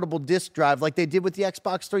a portable disc drive like they did with the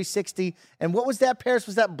Xbox 360? And what was that, Paris?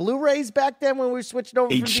 Was that Blu-rays back then when we were switching over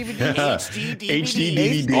from DVD? HD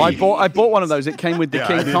DVD. I bought one of those. It came with the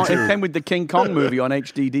King Kong. It came with the King Kong movie on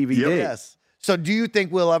HD DVD. Yes. So do you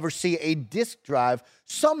think we'll ever see a disc drive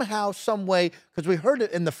somehow, some way? Because we heard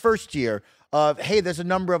it in the first year of, hey, there's a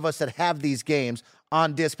number of us that have these games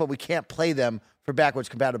on disc, but we can't play them for backwards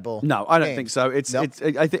compatible. No, I don't think so. I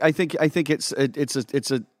think it's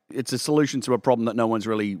a solution to a problem that no one's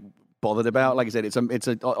really bothered about. Like I said, it's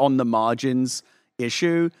a on the margins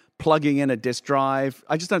issue. Plugging in a disk drive,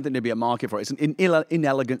 I just don't think there'd be a market for it. It's an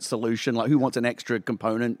inelegant solution. Like, who wants an extra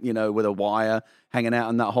component, with a wire hanging out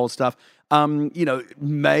and that whole stuff?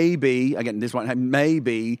 Maybe again, this won't happen.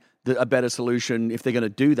 Maybe a better solution, if they're going to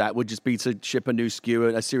do that, would just be to ship a new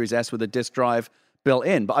SKU, a Series S with a disk drive built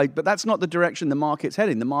in. But that's not the direction the market's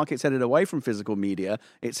heading. The market's headed away from physical media.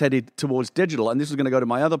 It's headed towards digital. And this is going to go to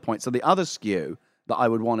my other point. So the other SKU that I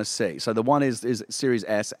would want to see. So the one is Series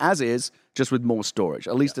S, as is, just with more storage,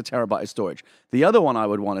 at least a terabyte of storage. The other one I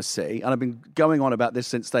would want to see, and I've been going on about this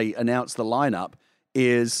since they announced the lineup,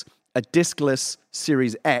 is a diskless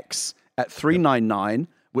Series X at $399,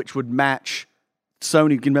 which would match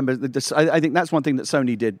Sony. You can remember, I think that's one thing that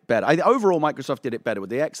Sony did better. Overall, Microsoft did it better.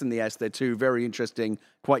 With the X and the S, they're two very interesting,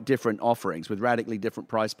 quite different offerings with radically different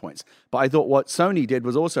price points. But I thought what Sony did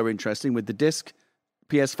was also interesting with the disc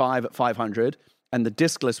PS5 at $500 and the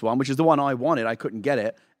diskless one, which is the one I wanted. I couldn't get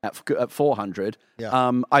it at $400.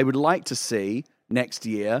 Yeah. I would like to see next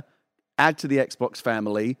year, add to the Xbox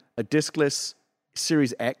family, a diskless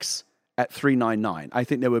Series X at $399. I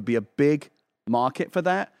think there would be a big market for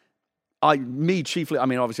that. Chiefly, I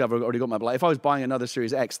mean, obviously I've already got my, but if I was buying another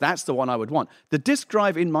Series X, that's the one I would want. The disk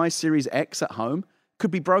drive in my Series X at home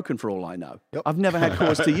could be broken for all I know. Yep. I've never had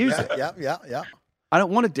cause to use it. Yeah. I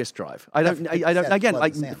don't want a disk drive. I don't.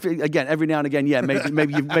 Again, every now and again, yeah.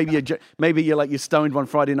 Maybe you're stoned one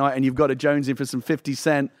Friday night and you've got a Jones in for some 50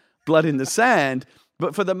 cent blood in the sand.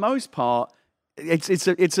 But for the most part, it's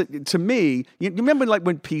to me. You remember like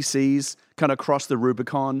when PCs kind of crossed the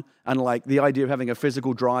Rubicon, and like the idea of having a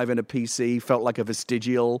physical drive in a PC felt like a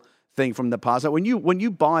vestigial thing from the past. Like when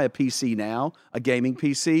you buy a PC now, a gaming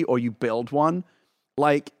PC, or you build one,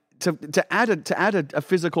 like. To add a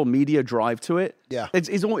physical media drive to it,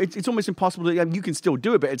 it's almost impossible. You can still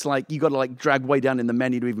do it, but it's like you got to like drag way down in the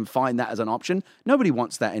menu to even find that as an option. Nobody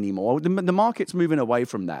wants that anymore. The market's moving away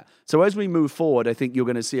from that. So as we move forward, I think you're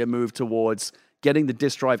going to see a move towards getting the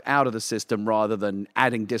disk drive out of the system rather than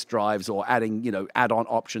adding disk drives or adding add-on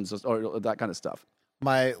options or that kind of stuff.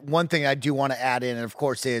 My one thing I do want to add in, and of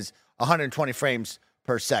course, is 120 frames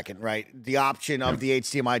per second, right? The option of the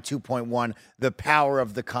HDMI 2.1, the power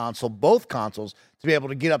of the console, both consoles, to be able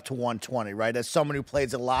to get up to 120, right? As someone who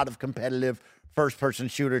plays a lot of competitive first-person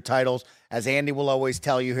shooter titles, as Andy will always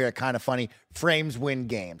tell you here at Kind of Funny, frames win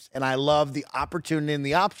games. And I love the opportunity and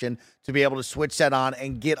the option to be able to switch that on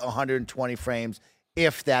and get 120 frames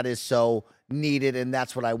if that is so needed, and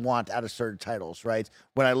that's what I want out of certain titles, right?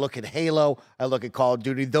 When I look at Halo, I look at Call of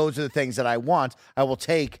Duty, those are the things that I want. I will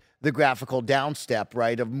take the graphical downstep,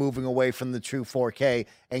 right, of moving away from the true 4K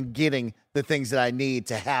and getting the things that I need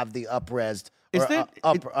to have the up-resed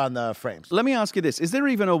on the frames. Let me ask you this. Is there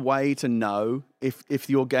even a way to know if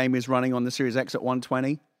your game is running on the Series X at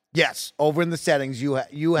 120? Yes. Over in the settings, you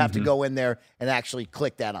have to go in there and actually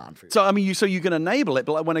click that on for you. So, I mean, you can enable it,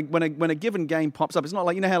 but like when a given game pops up, it's not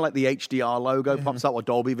like, you know how like the HDR logo pops up or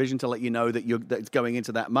Dolby Vision to let you know that it's going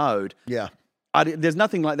into that mode? Yeah. There's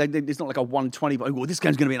nothing like that. It's not like a 120. Oh, this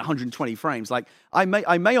game's going to be in 120 frames. Like I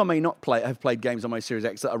may or may not have played games on my Series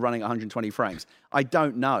X that are running 120 frames. I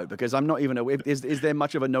don't know because I'm not even aware. Is there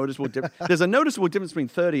much of a noticeable difference? There's a noticeable difference between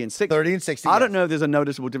 30 and 60. 30 and 60. I don't know if there's a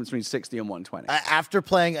noticeable difference between 60 and 120. After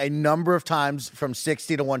playing a number of times from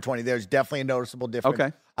 60 to 120, there's definitely a noticeable difference.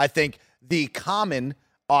 Okay. I think the common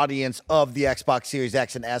audience of the Xbox Series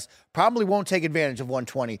X and S probably won't take advantage of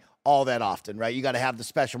 120 all that often, right? You got to have the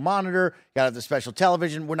special monitor, you got to have the special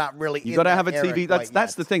television. We're not really. You got to have a TV.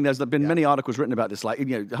 That's the thing. There's been many articles written about this. Like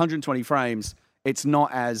 120 frames. It's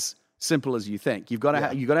not as simple as you think. You've got to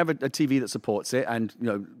have a TV that supports it, and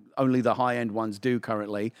only the high end ones do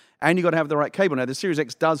currently. And you got to have the right cable. Now the Series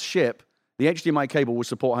X does ship. The HDMI cable will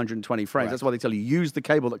support 120 frames. Right. That's why they tell you use the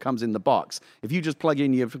cable that comes in the box. If you just plug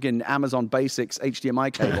in your freaking Amazon Basics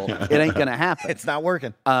HDMI cable, it ain't going to happen. It's not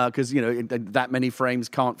working. Because that many frames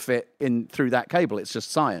can't fit in through that cable. It's just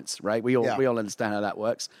science, right? We all understand how that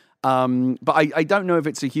works. But I don't know if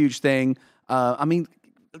it's a huge thing. I mean,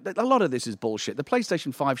 a lot of this is bullshit. The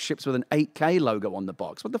PlayStation 5 ships with an 8K logo on the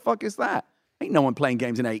box. What the fuck is that? Ain't no one playing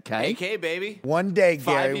games in 8K. 8K, baby. One day,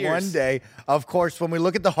 Gary, one day. Of course, when we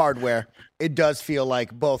look at the hardware, it does feel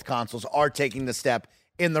like both consoles are taking the step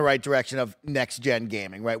in the right direction of next-gen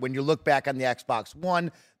gaming, right? When you look back on the Xbox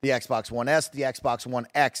One, the Xbox One S, the Xbox One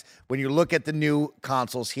X, when you look at the new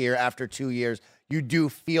consoles here after 2 years, you do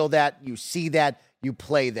feel that, you see that, you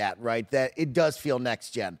play that, right? That it does feel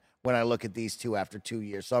next-gen when I look at these two after 2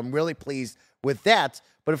 years. So I'm really pleased with that.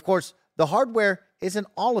 But, of course, the hardware isn't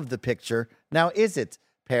all of the picture. Now, is it,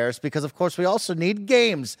 Paris? Because, of course, we also need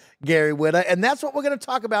games, Gary Whitta, and that's what we're going to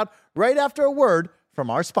talk about right after a word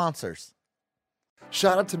from our sponsors.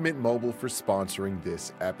 Shout out to Mint Mobile for sponsoring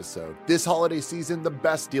this episode. This holiday season, the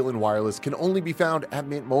best deal in wireless can only be found at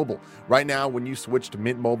Mint Mobile. Right now, when you switch to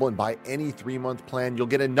Mint Mobile and buy any 3-month plan, you'll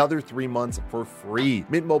get another 3 months for free.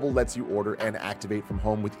 Mint Mobile lets you order and activate from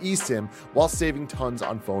home with eSIM while saving tons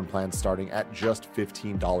on phone plans starting at just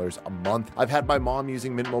 $15 a month. I've had my mom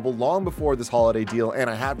using Mint Mobile long before this holiday deal, and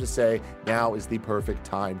I have to say, now is the perfect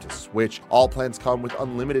time to switch. All plans come with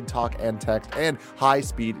unlimited talk and text and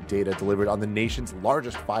high-speed data delivered on the nation's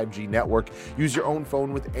largest 5G network. Use your own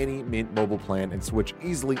phone with any Mint Mobile plan and switch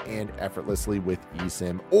easily and effortlessly with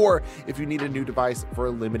eSIM. Or if you need a new device for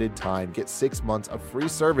a limited time, get 6 months of free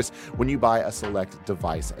service when you buy a select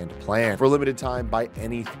device and plan. For a limited time, buy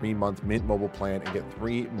any 3-month Mint Mobile plan and get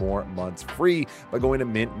 3 more months free by going to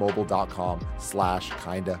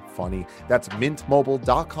mintmobile.com/kindafunny. That's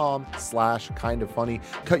mintmobile.com/kindafunny.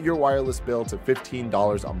 Cut your wireless bill to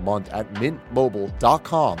 $15 a month at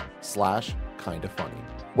mintmobile.com/kindafunny.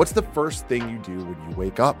 What's the first thing you do when you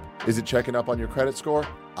wake up? Is it checking up on your credit score?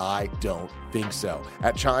 I don't think so.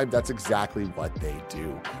 At Chime, that's exactly what they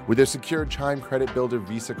do. With their secured Chime Credit Builder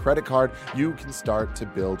Visa credit card, you can start to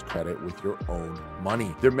build credit with your own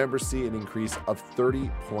money. Their members see an increase of 30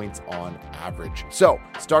 points on average. So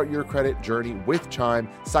start your credit journey with Chime.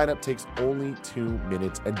 Sign up takes only 2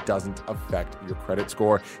 minutes and doesn't affect your credit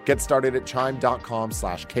score. Get started at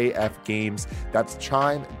chime.com/KFgames. That's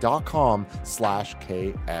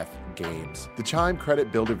chime.com/KFgames. The Chime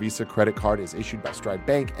Credit Builder Visa credit card is issued by Stride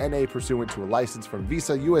Bank, N.A., pursuant to a license from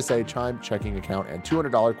Visa USA Chime checking account and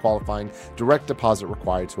 $200 qualifying direct deposit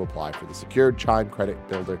required to apply for the secured Chime Credit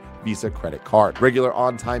Builder Visa credit card. Regular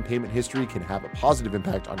on-time payment history can have a positive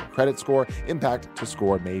impact on your credit score. Impact to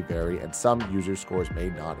score may vary, and some user scores may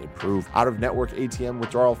not improve. Out-of-network ATM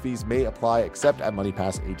withdrawal fees may apply except at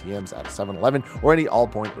MoneyPass ATMs at 7-Eleven or any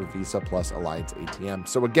Allpoint or Visa Plus Alliance ATM.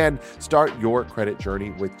 So again, start your credit journey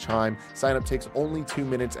with Chime. Sign up takes only 2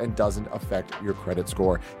 minutes and doesn't affect your credit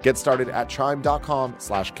score. Get started at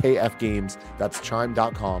chime.com/KFgames. That's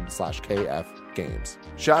chime.com/KFgames.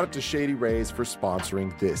 Shout out to Shady Rays for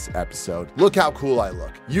sponsoring this episode. Look how cool I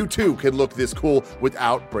look. You too can look this cool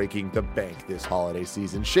without breaking the bank this holiday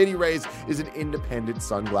season. Shady Rays is an independent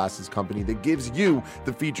sunglasses company that gives you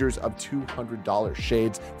the features of $200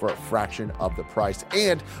 shades for a fraction of the price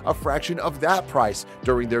and a fraction of that price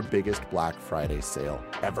during their biggest Black Friday sale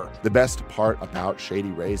ever. The best part about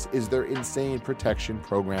Shady Rays is their insane protection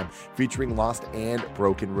program featuring lost and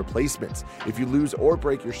broken replacements. If you lose or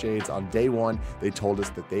break your shades on day one, they told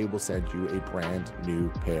us that they will send you a brand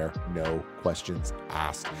new pair, no questions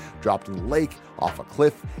asked. Dropped in the lake, off a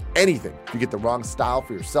cliff, anything. If you get the wrong style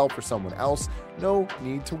for yourself or someone else, no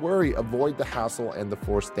need to worry. Avoid the hassle and the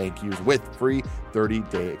forced thank yous with free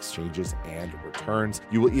 30-day exchanges and returns.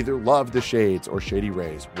 You will either love the shades or Shady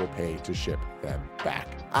Rays will pay to ship them back.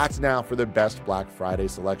 Act now for the best Black Friday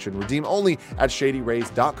selection. Redeem only at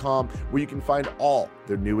shadyrays.com, where you can find all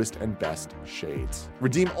their newest and best shades.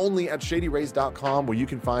 Redeem only at shadyrays.com, where you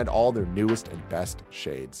can find all their newest and best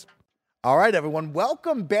shades. All right, everyone,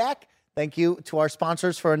 welcome back. Thank you to our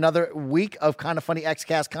sponsors for another week of Kind of Funny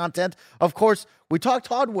Xcast content. Of course, we talked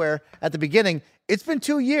hardware at the beginning. It's been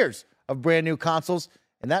 2 years of brand new consoles,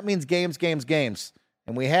 and that means games.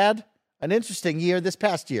 And we had an interesting year this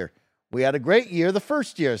past year. We had a great year the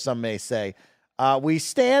first year, some may say. We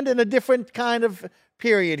stand in a different kind of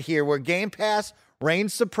period here where Game Pass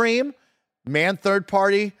reigns supreme. Man,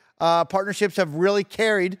 third-party partnerships have really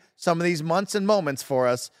carried some of these months and moments for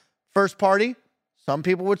us. First party, some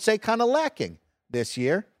people would say kind of lacking this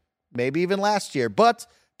year, maybe even last year. But,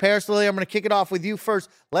 Paris Lilly, I'm going to kick it off with you first.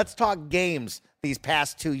 Let's talk games these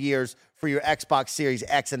past 2 years for your Xbox Series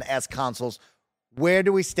X and S consoles. Where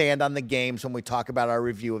do we stand on the games when we talk about our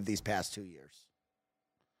review of these past 2 years?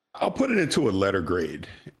 I'll put it into a letter grade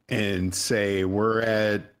and say we're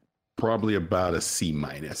at probably about a C-.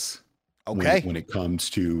 Okay. When it comes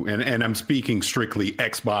to, and I'm speaking strictly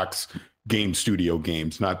Xbox Game Studio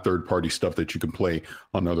games, not third-party stuff that you can play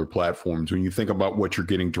on other platforms. When you think about what you're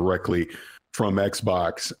getting directly from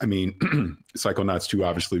Xbox, I mean, Psychonauts 2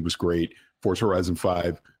 obviously was great. Forza Horizon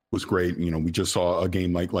 5 was great. You know, we just saw a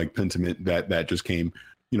game like Pentiment that just came,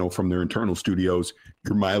 you know, from their internal studios.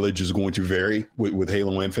 Your mileage is going to vary with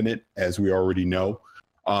Halo Infinite, as we already know.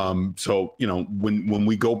 So, you know, when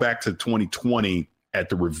we go back to 2020 at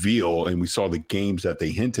the reveal and we saw the games that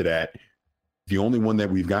they hinted at, the only one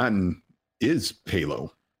that we've gotten is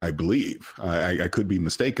Halo, I believe. I could be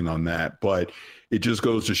mistaken on that, but it just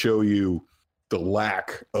goes to show you the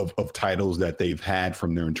lack of titles that they've had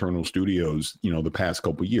from their internal studios, you know, the past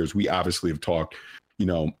couple of years. We obviously have talked, you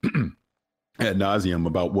know, ad nauseum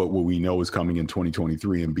about what we know is coming in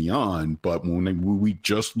 2023 and beyond. But when we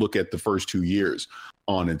just look at the first 2 years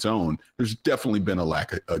on its own, there's definitely been a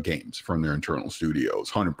lack of games from their internal studios,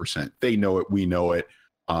 100%. They know it. We know it.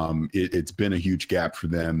 It's been a huge gap for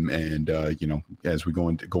them. And, you know, as we go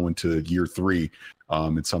into year 3,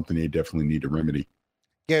 it's something they definitely need to remedy.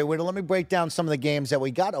 Gary Whittle, let me break down some of the games that we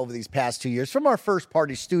got over these past 2 years from our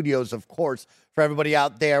first-party studios, of course. For everybody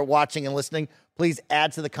out there watching and listening, please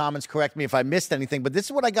add to the comments, correct me if I missed anything, but this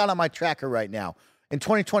is what I got on my tracker right now. In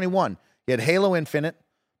 2021, you had Halo Infinite,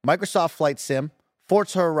 Microsoft Flight Sim,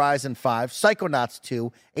 Forza Horizon 5, Psychonauts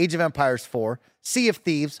 2, Age of Empires 4, Sea of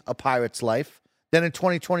Thieves, A Pirate's Life. Then in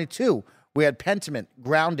 2022, we had Pentiment,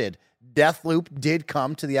 Grounded, Deathloop did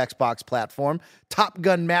come to the Xbox platform, Top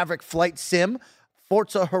Gun Maverick Flight Sim,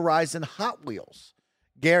 Forza Horizon Hot Wheels.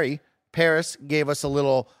 Gary, Paris gave us a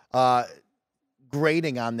little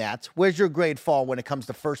grading on that. Where's your grade fall when it comes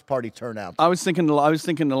to first-party turnout? I was thinking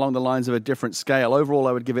along the lines of a different scale. Overall,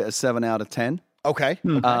 I would give it a 7 out of 10. Okay.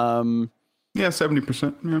 Yeah,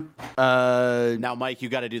 70%. Yeah. Now, Mike, you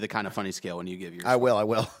got to do the kind of funny scale when you give yours. I will.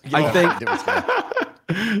 I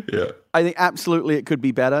think absolutely it could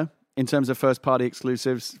be better in terms of first-party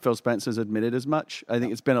exclusives. Phil Spencer's admitted as much. I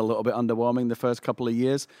think it's been a little bit underwhelming the first couple of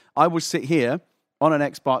years. I will sit here on an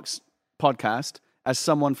Xbox podcast as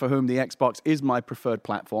someone for whom the Xbox is my preferred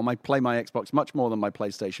platform. I play my Xbox much more than my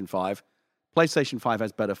PlayStation 5. PlayStation 5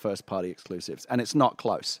 has better first-party exclusives, and it's not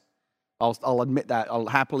close. I'll admit that. I'll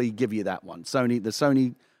happily give you that one.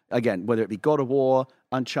 Sony, again, whether it be God of War,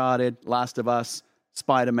 Uncharted, Last of Us,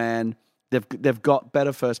 Spider-Man, they've got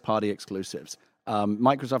better first-party exclusives.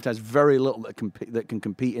 Microsoft has very little that can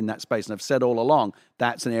compete in that space. And I've said all along,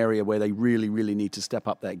 that's an area where they really, really need to step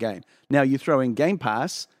up their game. Now, you throw in Game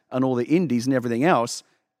Pass and all the indies and everything else,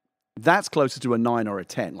 that's closer to a 9 or a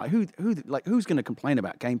 10. Who's going to complain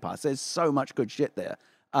about Game Pass? There's so much good shit there.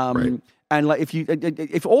 Right. And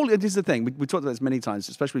if all, this is the thing, we talked about this many times,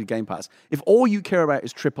 especially with Game Pass. If all you care about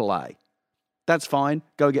is AAA, that's fine.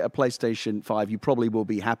 Go get a PlayStation 5. You probably will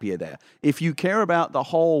be happier there. If you care about the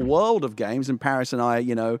whole world of games, and Paris and I,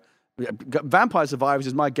 Vampire Survivors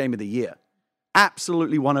is my game of the year.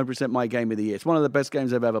 Absolutely 100% my game of the year. It's one of the best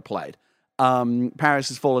games I've ever played. Paris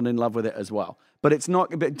has fallen in love with it as well. But it's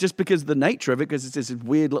not just because of the nature of it, because it's this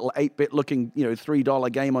weird little 8-bit looking,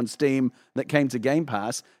 $3 game on Steam that came to Game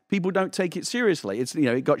Pass. People don't take it seriously. It's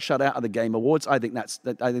it got shut out of the Game Awards. I think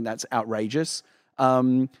that's outrageous.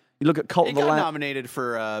 You look at Cult of the Lamb. It got nominated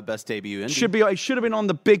for best debut indie. It should have been on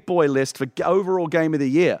the big boy list for overall game of the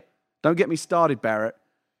year. Don't get me started, Barrett.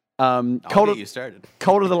 I'll get you started.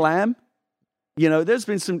 Cult of the Lamb. There's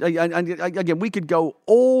been some, and again, we could go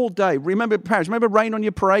all day. Remember Paris? Remember Rain on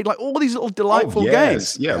Your Parade? Like all these little delightful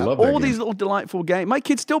games. Yeah, I love that. All these little delightful games. My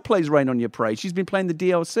kid still plays Rain on Your Parade. She's been playing the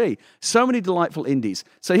DLC. So many delightful indies.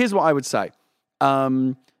 So here's what I would say.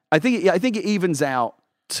 I think it evens out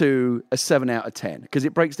to a 7 out of 10 because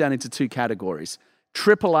it breaks down into two categories.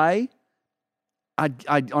 AAA,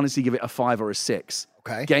 I'd honestly give it a 5 or a 6.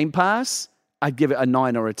 Okay. Game Pass, I'd give it a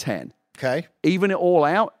 9 or a 10. Okay. Even it all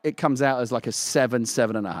out, it comes out as like a 7,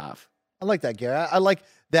 7.5. I like that, Gary. I like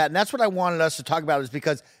that. And that's what I wanted us to talk about is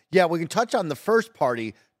because, we can touch on the first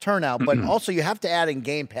party turnout, but also you have to add in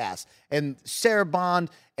Game Pass. And Sarah Bond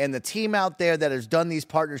and the team out there that has done these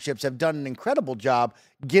partnerships have done an incredible job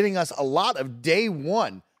getting us a lot of day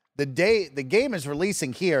one. The day the game is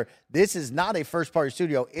releasing here, this is not a first-party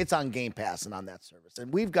studio. It's on Game Pass and on that service.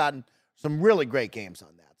 And we've gotten some really great games on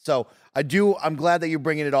that. So I'm glad that you're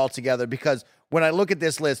bringing it all together because when I look at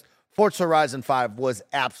this list, Forza Horizon 5 was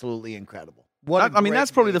absolutely incredible. That's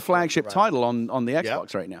probably the flagship title on the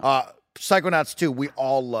Xbox right now. Psychonauts 2, we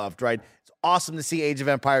all loved, right? It's awesome to see Age of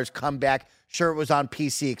Empires come back. Sure, it was on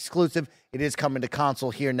PC exclusive. It is coming to console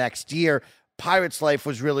here next year. Pirate's Life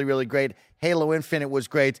was really, really great. Halo Infinite was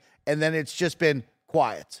great. And then it's just been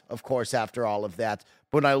quiet, of course, after all of that.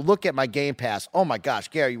 But when I look at my Game Pass, oh my gosh,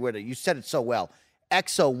 Gary Whitta, you said it so well.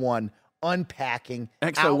 XO1, unpacking.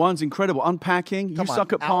 XO1's incredible. Unpacking. You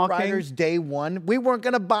suck at parking. Outriders Day 1. We weren't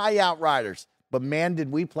going to buy Outriders, but man, did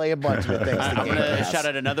we play a bunch of things. I'm going to shout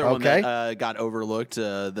out another one that got overlooked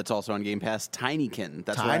that's also on Game Pass, Tinykin.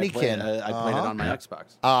 That's Tinykin. I played it on my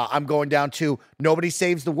Xbox. I'm going down to Nobody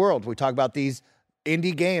Saves the World. We talk about these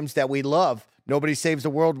indie games that we love. Nobody Saves the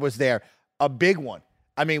World was there. A big one.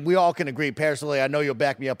 I mean, we all can agree. Personally, I know you'll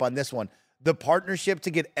back me up on this one. The partnership to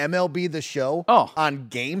get MLB The Show on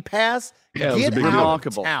Game Pass, get out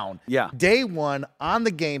of town. Yeah. Day one on the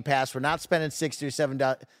Game Pass. We're not spending $60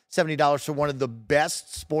 or $70 for one of the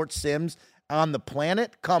best sports sims on the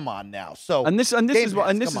planet. Come on now. So this is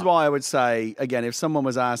why I would say again, if someone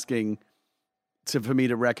was asking for me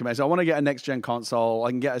to recommend, so I want to get a next gen console, I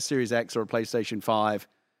can get a Series X or a PlayStation 5.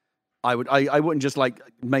 I wouldn't just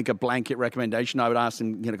make a blanket recommendation. I would ask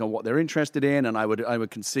them, what they're interested in, and I would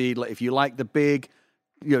concede if you like the big,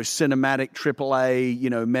 cinematic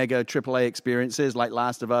AAA, mega AAA experiences like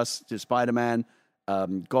Last of Us, Spider-Man,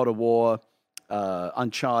 God of War,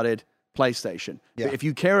 Uncharted, PlayStation. Yeah. But if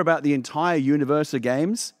you care about the entire universe of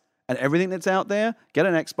games and everything that's out there, get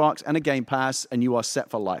an Xbox and a Game Pass, and you are set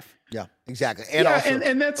for life. Yeah, exactly. And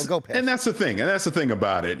that's the thing. And that's the thing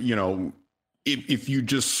about it. If you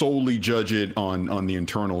just solely judge it on the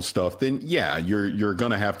internal stuff, then you're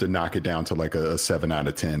gonna have to knock it down to like a 7 out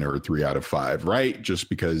of 10 or a 3 out of 5, right? Just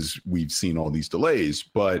because we've seen all these delays.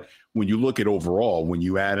 But when you look at overall, when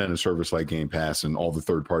you add in a service like Game Pass and all the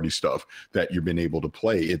third-party stuff that you've been able to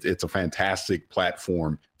play, it's a fantastic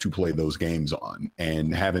platform to play those games on.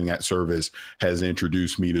 And having that service has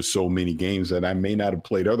introduced me to so many games that I may not have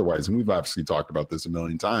played otherwise. And we've obviously talked about this a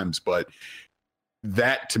million times, but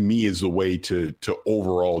that to me is the way to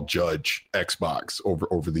overall judge Xbox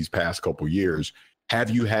over these past couple years.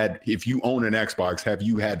 If you own an Xbox, have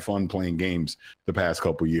you had fun playing games the past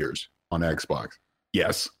couple years on Xbox?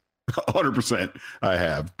 Yes, 100% I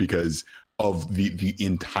have, because of the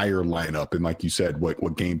entire lineup. And like you said,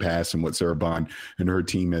 what Game Pass and what Sarah Bond and her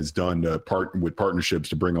team has done to with partnerships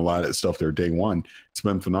to bring a lot of that stuff there day one, it's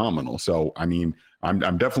been phenomenal. So, I mean, I'm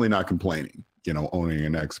definitely not complaining, owning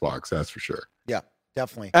an Xbox, that's for sure. Yeah.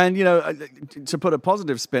 Definitely. And, to put a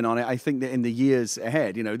positive spin on it, I think that in the years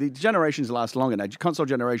ahead, the generations last longer now. Console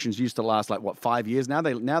generations used to last 5 years? Now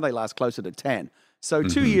they last closer to 10. So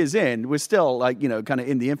 2 years in, we're still kind of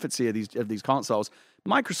in the infancy of these consoles.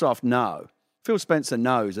 Microsoft, no. Phil Spencer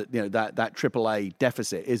knows that, that AAA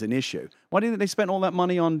deficit is an issue. Why didn't they spend all that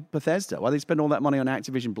money on Bethesda? Why did they spend all that money on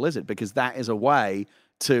Activision Blizzard? Because that is a way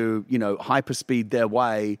to, hyperspeed their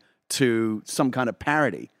way to some kind of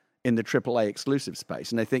parity in the AAA exclusive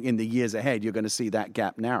space. And I think in the years ahead, you're going to see that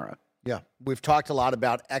gap narrow. Yeah. We've talked a lot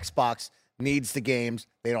about Xbox needs the games.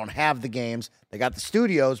 They don't have the games. They got the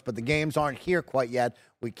studios, but the games aren't here quite yet.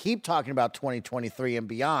 We keep talking about 2023 and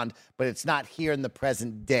beyond, but it's not here in the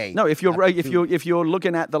present day. No, if you're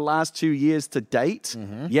looking at the last 2 years to date,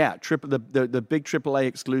 the big AAA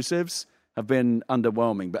exclusives have been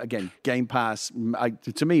underwhelming. But again, Game Pass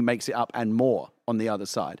to me makes it up and more on the other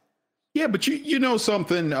side. Yeah, but you know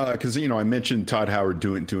something, because I mentioned Todd Howard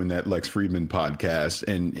doing that Lex Friedman podcast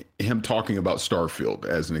and him talking about Starfield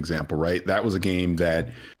as an example, right? That was a game that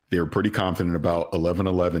they were pretty confident about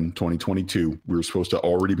 11/11/2022. We should have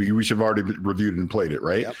already reviewed and played it,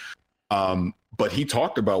 right? Yep. But he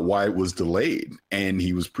talked about why it was delayed, and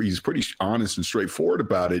he's pretty honest and straightforward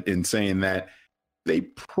about it in saying that they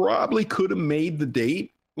probably could have made the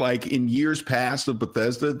date like in years past of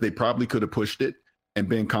Bethesda. They probably could have pushed it and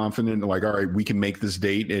been confident, like, all right, we can make this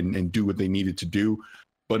date and do what they needed to do.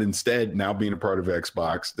 But instead, now being a part of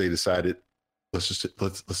Xbox, they decided,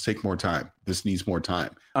 let's take more time. This needs more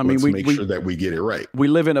time. Let's make sure that we get it right. We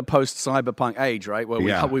live in a post-cyberpunk age, right? Where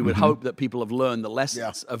we would hope that people have learned the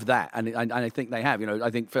lessons of that. And I think they have.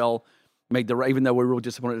 I think Phil made even though we were all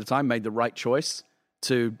disappointed at the time, made the right choice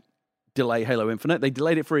to delay Halo Infinite. They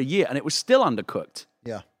delayed it for a year, and it was still undercooked.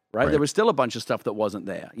 Yeah. Right? There was still a bunch of stuff that wasn't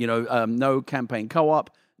there. No campaign co-op,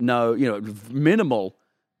 no, minimal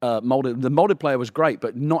modded. The modded player was great,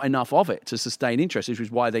 but not enough of it to sustain interest, which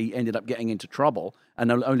is why they ended up getting into trouble.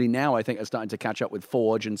 And only now I think are starting to catch up with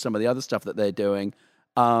Forge and some of the other stuff that they're doing.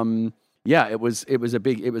 It was a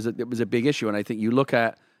big issue. And I think you look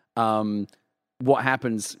at what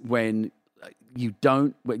happens when you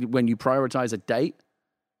prioritize a date,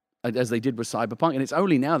 as they did with Cyberpunk. And it's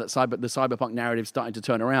only now that the Cyberpunk narrative is starting to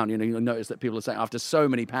turn around. You'll notice that people are saying, after so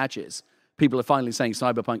many patches, people are finally saying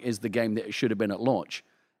Cyberpunk is the game that it should have been at launch.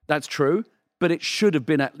 That's true, but it should have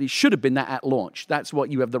been that at launch. That's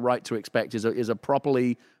what you have the right to expect, is a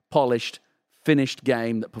properly polished, finished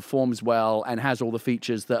game that performs well and has all the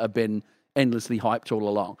features that have been endlessly hyped all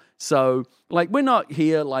along. So, we're not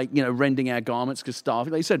here, rending our garments because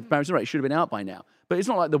Starfield, like you said, Barry's right, it should have been out by now. But it's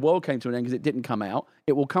not like the world came to an end because it didn't come out.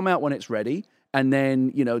 It will come out when it's ready. And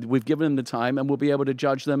then, we've given them the time and we'll be able to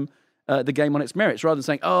judge them, the game on its merits, rather than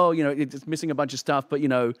saying, it's missing a bunch of stuff. But,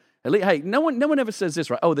 at least, hey, no one ever says this,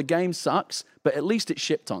 right? Oh, the game sucks, but at least it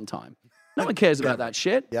shipped on time. No one cares about that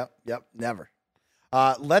shit. Yep, never.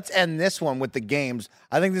 Let's end this one with the games.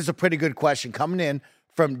 I think this is a pretty good question coming in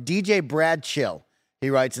from DJ Brad Chill. He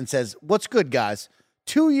writes and says, "What's good, guys?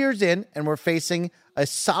 2 years in, and we're facing a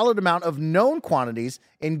solid amount of known quantities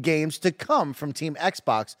in games to come from Team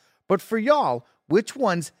Xbox. But for y'all, which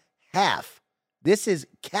ones have? This is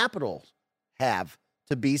capital have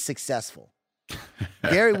to be successful."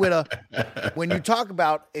 Gary Whitta, when you talk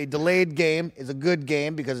about a delayed game is a good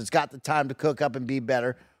game because it's got the time to cook up and be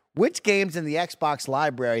better, which games in the Xbox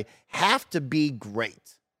library have to be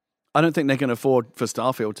great? I don't think they can afford for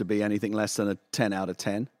Starfield to be anything less than a 10 out of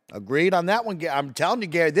 10. Agreed on that one. I'm telling you,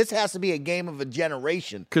 Gary, this has to be a game of a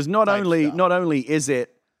generation. Because not only is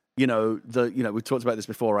it, we talked about this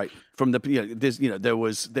before, right? From there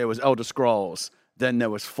was Elder Scrolls, then there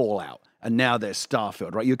was Fallout, and now there's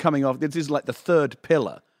Starfield, right? You're coming off. This is like the third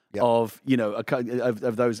pillar of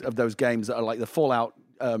those games that are like the Fallout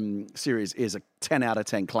series is a 10 out of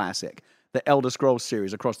 10 classic. The Elder Scrolls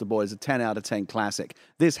series across the board is a 10 out of 10 classic.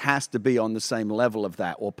 This has to be on the same level of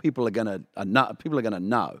that, or people are gonna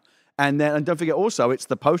know. And don't forget, also, it's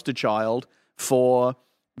the poster child for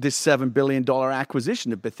this $7 billion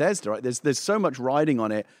acquisition of Bethesda. Right? There's so much riding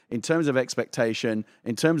on it in terms of expectation,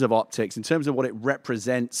 in terms of optics, in terms of what it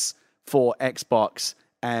represents for Xbox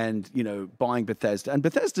and, buying Bethesda. And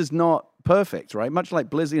Bethesda's not perfect, right? Much like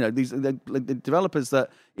Blizzard, these the developers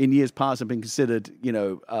that in years past have been considered,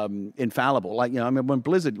 infallible. Like,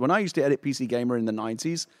 when I used to edit PC Gamer in the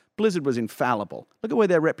 90s, Blizzard was infallible. Look at where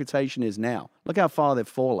their reputation is now. Look how far they've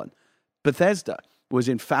fallen. Bethesda was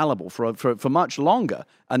infallible for much longer,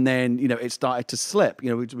 and then it started to slip.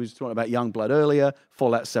 We were talking about Youngblood earlier.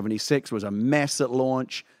 Fallout 76 was a mess at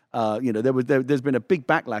launch. There's been a big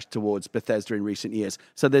backlash towards Bethesda in recent years.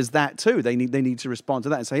 So there's that too. They need to respond to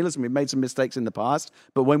that and say, hey, listen, we've made some mistakes in the past,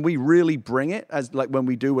 but when we really bring it, as like when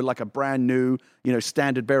we do with like a brand new,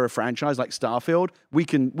 standard bearer franchise like Starfield, we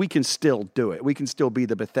can still do it. We can still be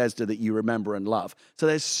the Bethesda that you remember and love. So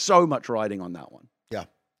there's so much riding on that one. Yeah.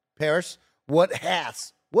 Paris, what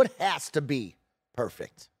has to be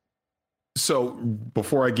perfect? So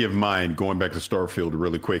before I give mine, going back to Starfield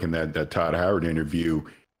really quick in that Todd Howard interview,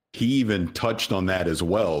 he even touched on that as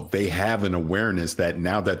well. They have an awareness that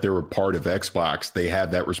now that they're a part of Xbox, they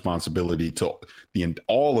have that responsibility to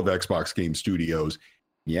all of Xbox Game Studios.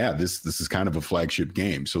 Yeah, this is kind of a flagship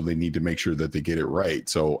game, so they need to make sure that they get it right.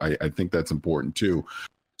 So I think that's important too.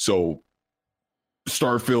 So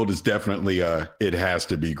Starfield is definitely it has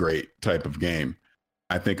to be great type of game.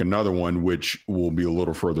 I think another one, which will be a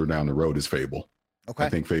little further down the road, is Fable. Okay. I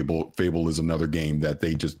think Fable is another game that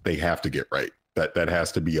they have to get right. That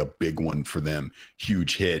has to be a big one for them.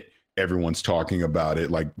 Huge hit. Everyone's talking about it.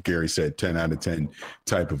 Like Gary said, 10 out of 10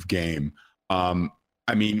 type of game.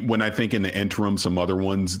 When I think in the interim, some other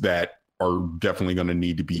ones that are definitely going to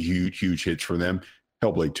need to be huge hits for them,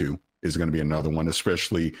 Hellblade 2 is going to be another one,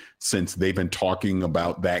 especially since they've been talking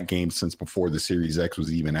about that game since before the Series X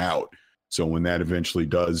was even out. So when that eventually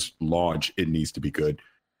does launch, it needs to be good.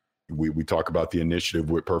 We talk about the initiative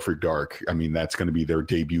with Perfect Dark. That's going to be their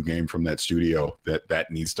debut game from that studio. That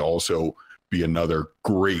needs to also be another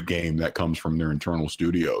great game that comes from their internal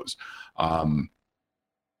studios. The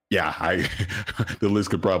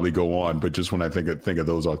list could probably go on, but just when I think of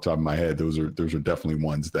those off the top of my head, those are definitely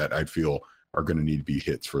ones that I feel are going to need to be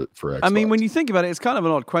hits for Xbox. When you think about it, it's kind of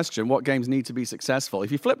an odd question. What games need to be successful?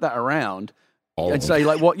 If you flip that around and say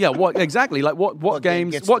like what exactly, like what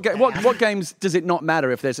games does it not matter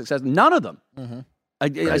if they're successful? None of them.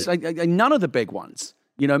 Mm-hmm. None of the big ones.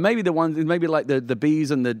 Maybe the ones, maybe like the Bs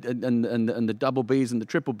and the double Bs and the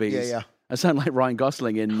triple Bs. Yeah. I sound like Ryan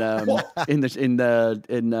Gosling in the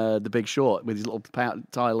Big Short with his little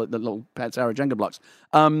tile, the little Sarah Jenga blocks.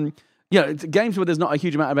 Games where there's not a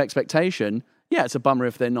huge amount of expectation. Yeah, it's a bummer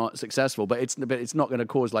if they're not successful, but it's not going to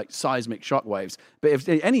cause like seismic shockwaves. But if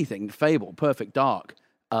anything, Fable, Perfect Dark,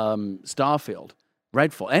 Starfield,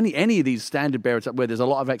 Redfall, any of these standard bearers where there's a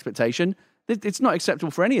lot of expectation, it's not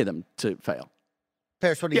acceptable for any of them to fail.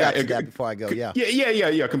 Paris, what do you got to that before I go?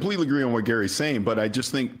 Yeah. Completely agree on what Gary's saying, but I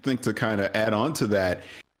just think to kind of add on to that,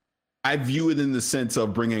 I view it in the sense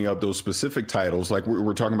of bringing up those specific titles. Like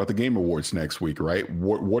we're talking about the Game Awards next week, right?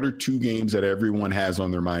 What are two games that everyone has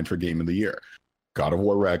on their mind for Game of the Year? God of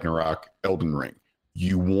War Ragnarok, Elden Ring.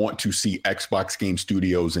 You want to see Xbox Game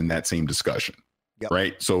Studios in that same discussion,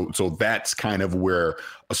 right? So that's kind of where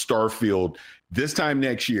a Starfield, this time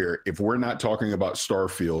next year, if we're not talking about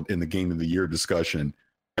Starfield in the Game of the Year discussion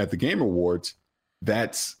at the Game Awards,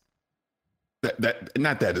 that's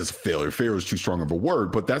not that is a failure. Failure is too strong of a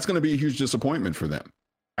word, but that's going to be a huge disappointment for them.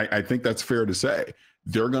 I think that's fair to say.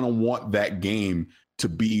 They're going to want that game to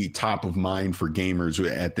be top of mind for gamers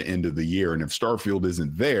at the end of the year. And if Starfield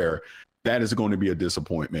isn't there, that is going to be a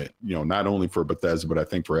disappointment, not only for Bethesda, but I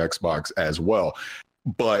think for Xbox as well.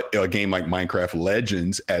 But a game like Minecraft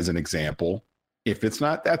Legends, as an example, if it's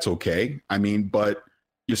not, that's okay. But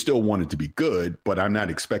you still want it to be good, but I'm not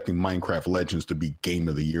expecting Minecraft Legends to be Game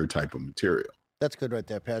of the Year type of material. That's good right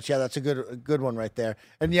there, Paris. Yeah, that's a good one right there.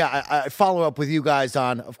 And yeah, I follow up with you guys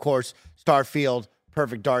on, of course, Starfield,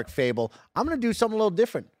 Perfect Dark, Fable. I'm going to do something a little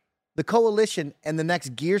different. The Coalition and the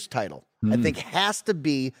next Gears title, I think, has to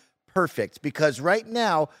be perfect because right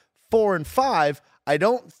now, 4 and 5, I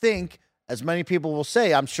don't think, as many people will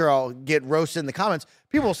say, I'm sure I'll get roasted in the comments,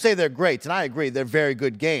 people will say they're great, and I agree, they're very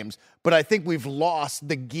good games, but I think we've lost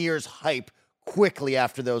the Gears hype quickly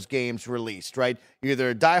after those games released, right? You're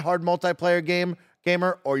either a diehard multiplayer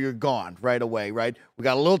gamer or you're gone right away, right? We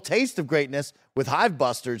got a little taste of greatness with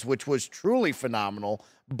Hivebusters, which was truly phenomenal,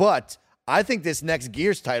 but I think this next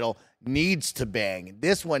Gears title needs to bang.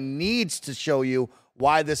 This one needs to show you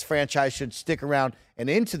why this franchise should stick around and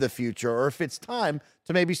into the future, or if it's time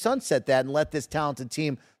to maybe sunset that and let this talented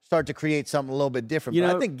team start to create something a little bit different.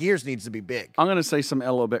 But I think Gears needs to be big. I'm going to say something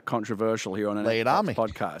a little bit controversial here on an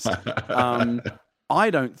podcast. I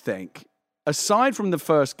don't think, aside from the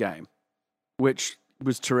first game, which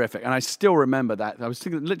was terrific, and I still remember that. I was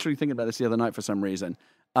literally thinking about this the other night for some reason.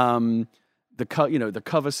 The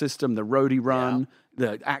cover system, the roadie run,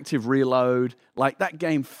 the active reload, like that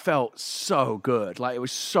game felt so good. Like it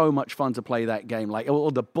was so much fun to play that game. Like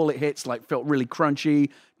all the bullet hits like felt really crunchy,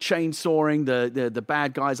 chainsawing the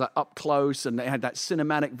bad guys like up close, and they had that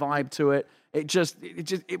cinematic vibe to it.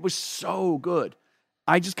 It was so good.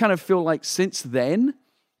 I just kind of feel like since then,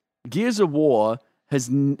 Gears of War has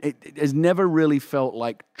never really felt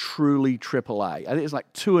like truly AAA. I think it's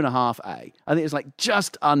like 2.5A. I think it's like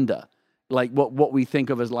just under like what we think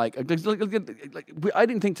of as like I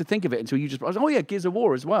didn't think of it until you just. I was, oh yeah, Gears of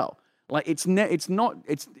War as well. Like it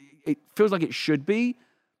feels like it should be.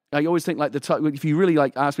 I always think like if you really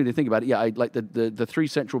like ask me to think about it, I like the three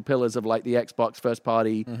central pillars of like the Xbox first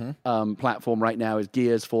party platform right now is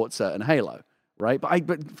Gears, Forza, and Halo, right?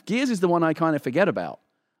 But Gears is the one I kind of forget about.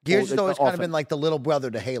 Gears has always kind of been like the little brother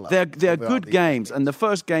to Halo. They're good games, and the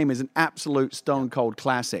first game is an absolute stone cold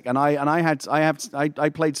classic. And I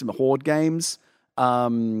played some Horde games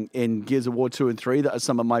in Gears of War 2 and 3 that are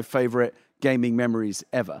some of my favorite gaming memories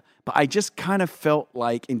ever. But I just kind of felt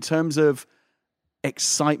like in terms of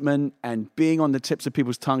excitement and being on the tips of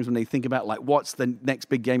people's tongues when they think about like what's the next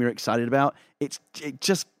big game you're excited about, it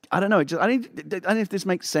just I don't know. I don't know if this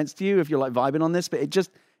makes sense to you if you're like vibing on this, but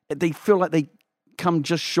they feel like they come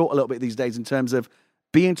just short a little bit these days in terms of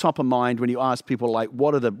being top of mind when you ask people like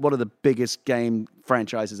what are the biggest game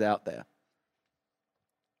franchises out there.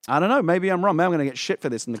 I don't know. Maybe I'm wrong. Maybe I'm going to get shit for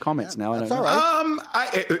this in the comments now. That's all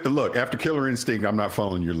right. Look, after Killer Instinct, I'm not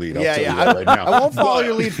following your lead. Right now. I won't follow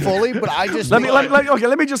your lead fully, but I just let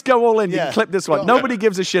me just go all in. You can clip this one. Nobody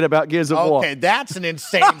gives a shit about Gears of War. Okay, that's an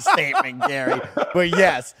insane statement, Gary. But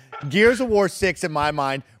yes, Gears of War 6 in my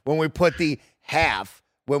mind, when we put the half,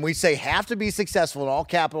 when we say have to be successful in all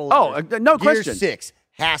capital letters, no Gears question. 6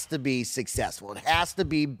 has to be successful. It has to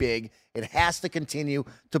be big. It has to continue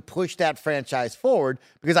to push that franchise forward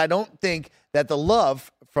because I don't think that the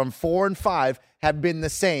love from 4 and 5 have been the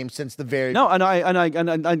same since the very beginning.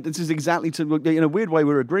 And this is exactly in a weird way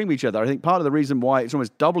we're agreeing with each other. I think part of the reason why it's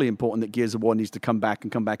almost doubly important that Gears of War needs to come back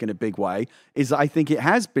in a big way is that I think it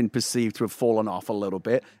has been perceived to have fallen off a little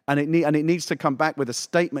bit, and it needs to come back with a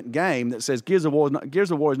statement game that says Gears of War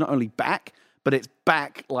is not only back, but it's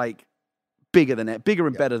back like bigger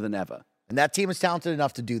and better than ever. And that team is talented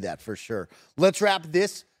enough to do that for sure. Let's wrap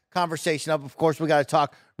this conversation up. Of course, we got to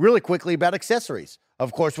talk really quickly about accessories.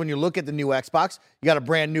 Of course, when you look at the new Xbox, you got a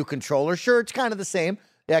brand new controller. Sure, it's kind of the same,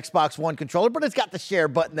 the Xbox One controller, but it's got the share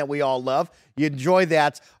button that we all love. You enjoy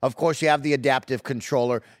that. Of course, you have the adaptive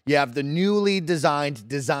controller. You have the newly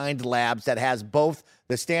designed labs that has both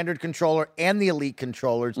the standard controller and the Elite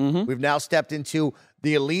controllers. Mm-hmm. We've now stepped into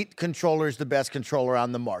the Elite controller is the best controller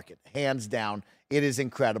on the market, hands down. It is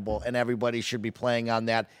incredible, and everybody should be playing on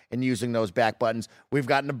that and using those back buttons. We've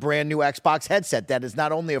gotten a brand new Xbox headset that is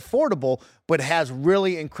not only affordable, but has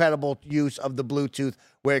really incredible use of the Bluetooth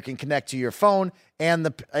where it can connect to your phone and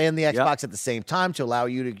the Xbox at the same time to allow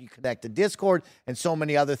you to connect to Discord and so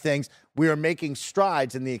many other things. We are making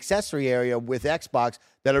strides in the accessory area with Xbox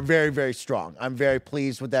that are very, very strong. I'm very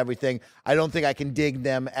pleased with everything. I don't think I can dig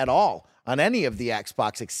them at all on any of the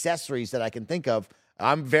Xbox accessories that I can think of.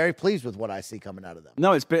 I'm very pleased with what I see coming out of them.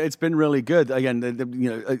 No, it's been really good. Again,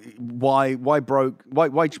 why broke? Why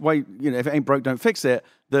if it ain't broke, don't fix it.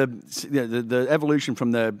 The evolution from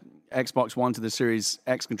the Xbox One to the Series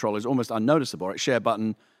X controller is almost unnoticeable. Right? Share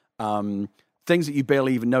button, things that you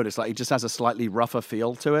barely even notice. Like it just has a slightly rougher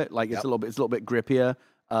feel to it. Like it's a little bit grippier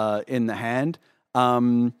in the hand. To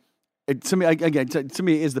me,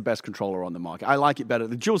 it is the best controller on the market. I like it better.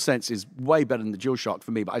 The DualSense is way better than the DualShock for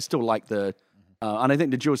me, but I still like the. And I think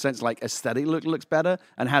the DualSense like aesthetic looks better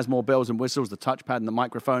and has more bells and whistles. The touchpad and the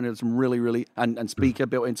microphone and some really and speaker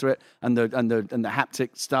built into it, and the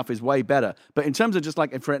haptic stuff is way better. But in terms of just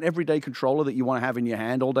like for an everyday controller that you want to have in your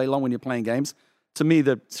hand all day long when you're playing games, to me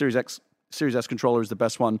the Series S controller is the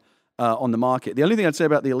best one on the market. The only thing I'd say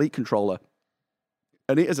about the Elite controller,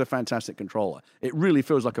 and it is a fantastic controller, it really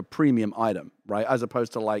feels like a premium item, right? As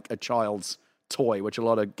opposed to like a child's toy, which a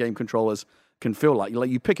lot of game controllers can feel like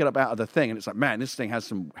you pick it up out of the thing and it's like, man, this thing has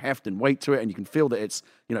some heft and weight to it, and you can feel that it's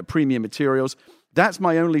premium materials. That's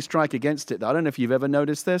my only strike against it. I don't know if you've ever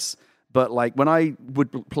noticed this, but like when I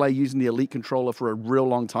would play using the Elite controller for a real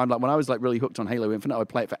long time, like when I was like really hooked on Halo Infinite, I would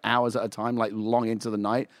play it for hours at a time, like long into the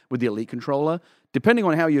night with the Elite controller. Depending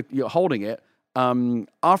on how you're holding it,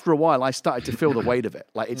 after a while, I started to feel the weight of it.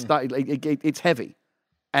 Like it's heavy.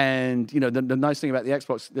 And the nice thing about the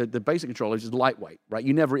Xbox, the basic controller is just lightweight, right?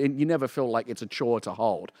 You never feel like it's a chore to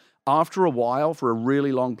hold. After a while, for a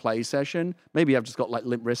really long play session, maybe I've just got like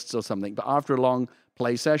limp wrists or something, but after a long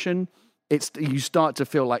play session, you start to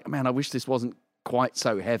feel like, man, I wish this wasn't quite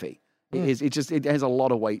so heavy. It has a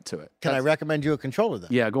lot of weight to it. Can I recommend you a controller then?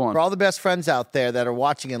 Yeah, go on. For all the best friends out there that are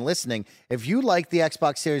watching and listening, if you like the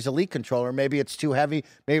Xbox Series Elite controller, maybe it's too heavy,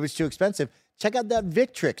 maybe it's too expensive, check out that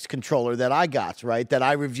Victrix controller that I got, right? That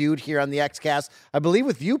I reviewed here on the Xcast. I believe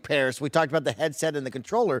with you, Paris, we talked about the headset and the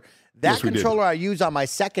controller. That controller I use on my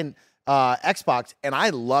second Xbox, and I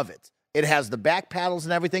love it. It has the back paddles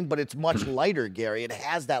and everything, but it's much lighter, Gary. It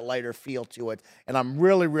has that lighter feel to it, and I'm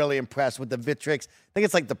really, really impressed with the Victrix. I think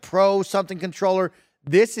it's like the Pro something controller.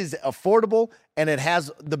 This is affordable, and it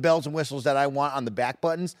has the bells and whistles that I want on the back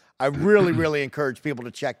buttons. I really, really encourage people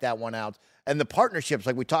to check that one out. And the partnerships,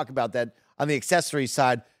 like we talked about that on the accessories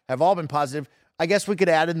side, have all been positive. I guess we could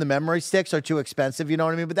add in the memory sticks are too expensive, you know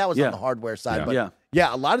what I mean? But that was on the hardware side. But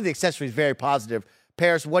yeah, a lot of the accessories very positive.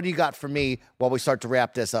 Paris, what do you got for me while we start to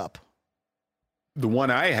wrap this up? The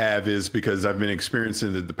one I have is because I've been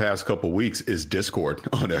experiencing it the past couple of weeks is Discord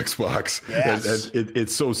on Xbox. Yes.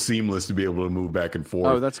 It's so seamless to be able to move back and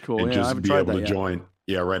forth. Oh, that's cool. And Yeah, just be able to join.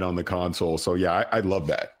 Yeah, right on the console. So yeah, I love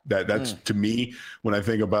that. That's to me, when I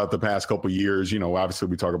think about the past couple of years, obviously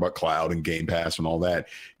we talk about cloud and Game Pass and all that.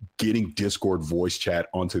 Getting Discord voice chat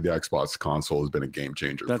onto the Xbox console has been a game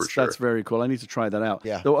changer for sure. That's very cool. I need to try that out.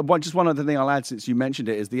 Yeah. Just one other thing I'll add since you mentioned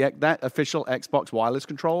it is that official Xbox wireless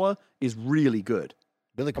controller is really good.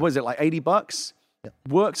 Really cool. What is it, like $80? Yeah.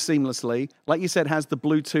 Works seamlessly. Like you said, has the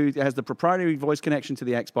Bluetooth, it has the proprietary voice connection to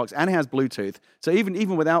the Xbox, and it has Bluetooth. So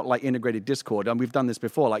even without like integrated Discord, and we've done this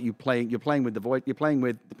before, like you're playing with the voice, you're playing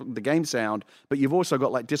with the game sound, but you've also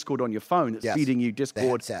got like Discord on your phone that's feeding you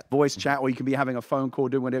Discord voice chat, or you can be having a phone call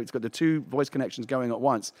doing whatever. It's got the two voice connections going at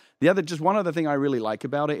once. Just one other thing I really like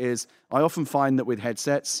about it is I often find that with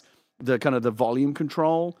headsets, the kind of the volume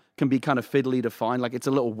control can be kind of fiddly to find. Like it's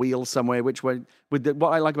a little wheel somewhere, what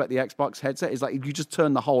I like about the Xbox headset is like you just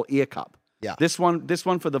turn the whole ear cup. Yeah. This one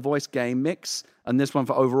for the voice game mix and this one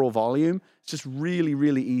for overall volume. It's just really,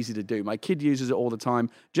 really easy to do. My kid uses it all the time.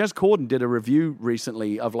 Jez Corden did a review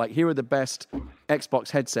recently of like, here are the best Xbox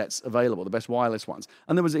headsets available, the best wireless ones.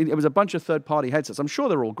 And it was a bunch of third-party headsets. I'm sure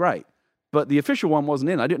they're all great. But the official one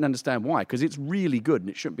wasn't in. I didn't understand why, because it's really good and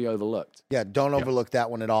it shouldn't be overlooked. Yeah, don't overlook that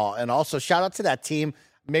one at all. And also, shout out to that team.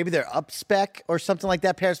 Maybe they're up spec or something like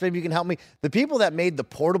that. Paris, maybe you can help me. The people that made the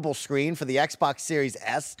portable screen for the Xbox Series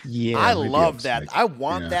S, I love that. I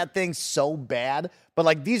want that thing so bad. But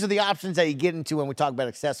like, these are the options that you get into when we talk about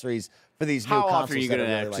accessories for these new consoles. How often are you going to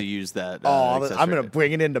actually use that? I'm going to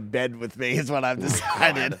bring it into bed with me is what I've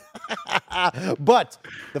decided. But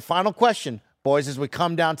the final question, boys, as we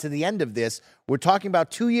come down to the end of this, we're talking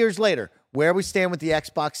about 2 years later, where we stand with the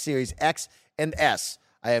Xbox Series X and S.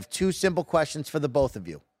 I have two simple questions for the both of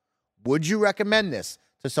you. Would you recommend this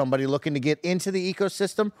to somebody looking to get into the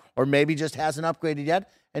ecosystem or maybe just hasn't upgraded yet?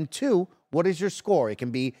 And two, what is your score? It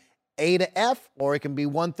can be A to F or it can be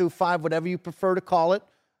 1 through 5, whatever you prefer to call it.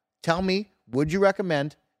 Tell me, would you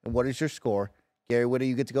recommend and what is your score? Gary, what do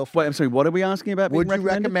you get to go for? Wait, I'm sorry, what are we asking about? Would you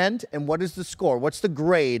recommend and what is the score? What's the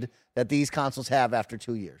grade that these consoles have after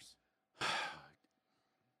 2 years?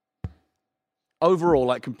 Overall,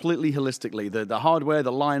 like completely holistically, the hardware,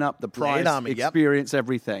 the lineup, the price, experience,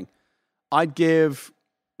 everything. I'd give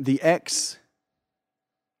the X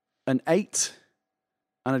an 8,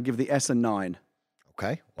 and I'd give the S a 9.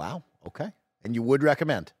 Okay. Wow. Okay. And you would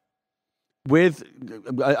recommend?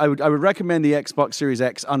 I would recommend the Xbox Series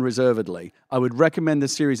X unreservedly. I would recommend the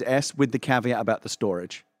Series S with the caveat about the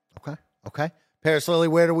storage. Okay. Paris Lily,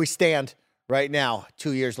 where do we stand right now,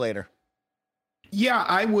 2 years later? Yeah,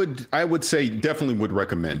 I would say definitely would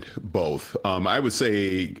recommend both. I would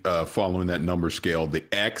say following that number scale, the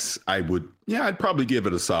X, I'd probably give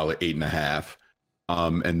it a solid 8.5.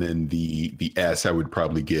 And then the S, I would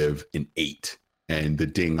probably give an 8. And the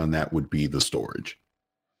ding on that would be the storage.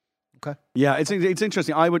 Okay. Yeah, it's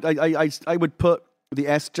interesting. I would put the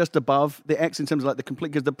S just above the X in terms of like the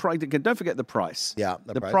complete, because the price. Don't forget the price. Yeah,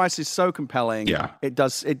 the price is so compelling. Yeah,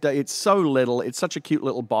 it's so little. It's such a cute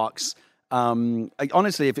little box.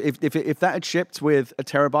 Honestly, if that had shipped with a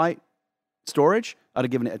terabyte storage, I'd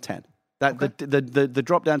have given it a 10. The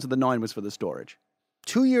drop down to the 9 was for the storage.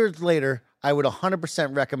 2 years later, I would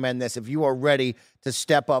 100% recommend this if you are ready to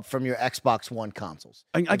step up from your Xbox One consoles.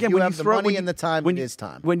 Again, when you have the money and the time, it is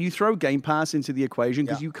time. When you throw Game Pass into the equation,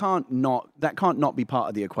 because that can't not be part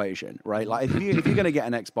of the equation, right? Like if you're going to get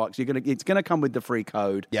an Xbox, it's going to come with the free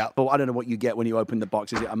code. Yeah. But I don't know what you get when you open the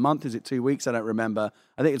box. Is it a month? Is it 2 weeks? I don't remember.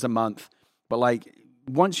 I think it's a month. But like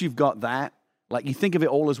once you've got that, like you think of it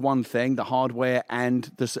all as one thing, the hardware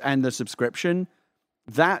and the subscription,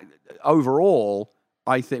 that overall,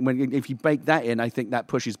 I think if you bake that in, I think that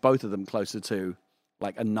pushes both of them closer to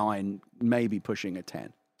like a 9, maybe pushing a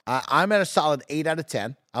 10. I'm at a solid 8 out of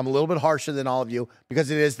 10. I'm a little bit harsher than all of you because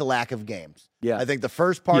it is the lack of games. Yeah. I think the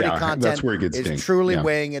first-party content that's where it gets is truly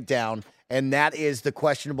weighing it down, and that is the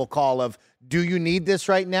questionable call of, do you need this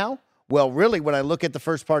right now? Well, really, when I look at the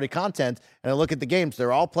first-party content and I look at the games,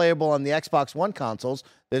 they're all playable on the Xbox One consoles.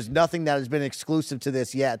 There's nothing that has been exclusive to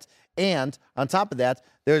this yet. And on top of that,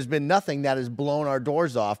 there's been nothing that has blown our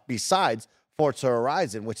doors off besides Forza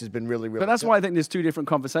Horizon, which has been really, really But that's good. why I think there's two different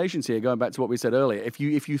conversations here, going back to what we said earlier. If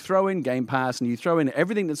you throw in Game Pass and you throw in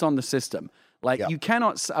everything that's on the system, you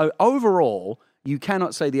cannot, overall, you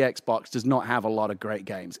cannot say the Xbox does not have a lot of great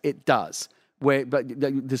games. It does. But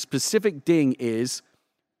the specific ding is,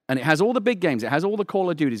 and it has all the big games, it has all the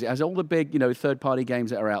Call of Duties, it has all the big, third-party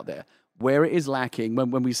games that are out there. Where it is lacking,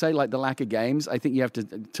 when we say like the lack of games, I think you have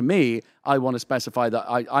to me, I want to specify that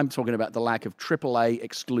I'm talking about the lack of AAA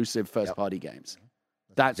exclusive first-party games.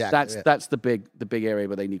 That's the big area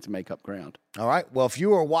where they need to make up ground. All right. Well, if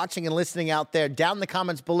you are watching and listening out there, down in the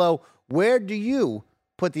comments below, where do you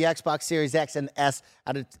put the Xbox Series X and S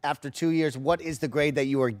after 2 years? What is the grade that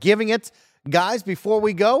you are giving it? Guys, before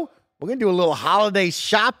we go, we're going to do a little holiday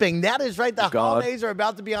shopping. That is right. The holidays are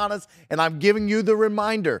about to be on us, and I'm giving you the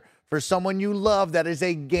reminder for someone you love that is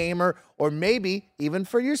a gamer, or maybe even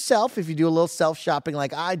for yourself if you do a little self-shopping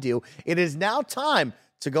like I do. It is now time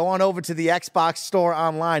to go on over to the Xbox store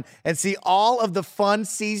online and see all of the fun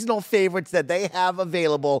seasonal favorites that they have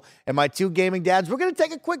available. And my two gaming dads, we're going to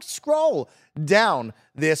take a quick scroll down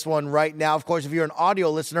this one right now. Of course, if you're an audio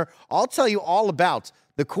listener, I'll tell you all about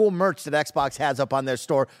the cool merch that Xbox has up on their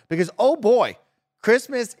store because, oh boy,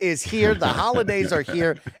 Christmas is here. The holidays are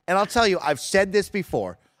here. And I'll tell you, I've said this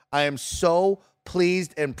before. I am so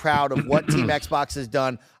pleased and proud of what Team Xbox has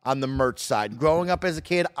done on the merch side. Growing up as a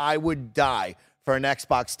kid, I would die for an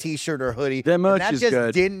Xbox t-shirt or hoodie. Their merch is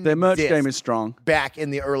good. Their merch game is strong. Back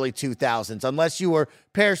in the early 2000s. Unless you were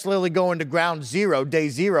Paris Lily going to ground zero, day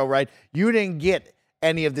zero, right? You didn't get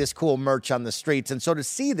any of this cool merch on the streets. And so to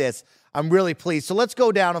see this, I'm really pleased. So let's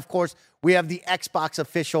go down. Of course, we have the Xbox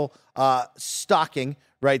official stocking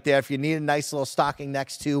right there. If you need a nice little stocking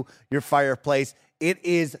next to your fireplace, it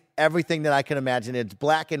is everything that I can imagine. It's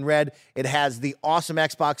black and red. It has the awesome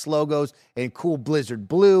Xbox logos in cool Blizzard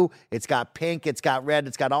blue. It's got pink. It's got red.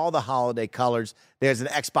 It's got all the holiday colors. There's an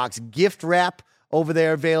Xbox gift wrap over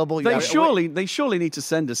there available. They surely need to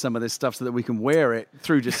send us some of this stuff so that we can wear it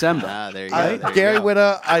through December. There you go. Gary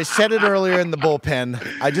Witta, I said it earlier in the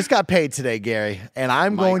bullpen. I just got paid today, Gary, and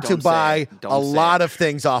I'm going to buy a lot of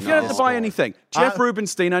things off. You don't have to buy anything. Jeff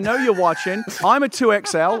Rubenstein, I know you're watching. I'm a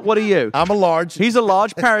 2XL. What are you? I'm a large. He's a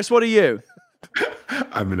large. Paris, what are you?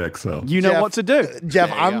 I'm an XL. You know what to do.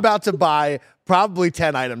 Jeff, I'm about to buy probably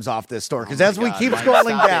 10 items off this store because as we keep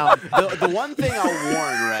scrolling down. The one thing I'll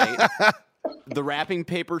warn, right? The wrapping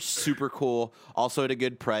paper's super cool, also at a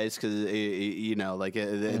good price because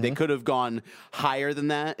they could have gone higher than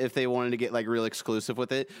that if they wanted to get like real exclusive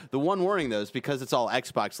with it. The one warning though is because it's all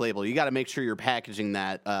Xbox label, you got to make sure you're packaging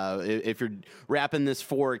that. If you're wrapping this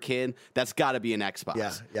for a kid, that's got to be an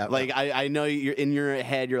Xbox. Yeah. Like I know you're in your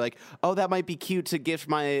head, you're like, oh, that might be cute to gift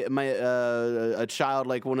my a child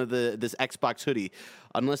like one of this Xbox hoodie.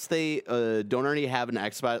 Unless they don't already have an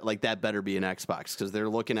Xbox, like that better be an Xbox because they're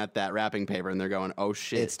looking at that wrapping paper and they're going, "Oh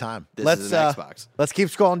shit, it's time." This is an Xbox." Let's keep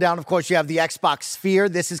scrolling down. Of course, you have the Xbox Sphere.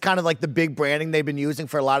 This is kind of like the big branding they've been using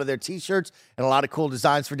for a lot of their T-shirts and a lot of cool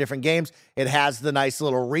designs for different games. It has the nice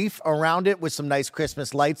little reef around it with some nice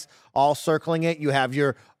Christmas lights all circling it. You have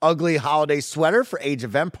your ugly holiday sweater for Age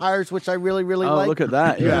of Empires, which I really, really like. Oh, look at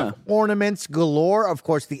that. Yeah. Ornaments galore. Of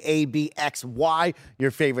course, the A, B, X, Y,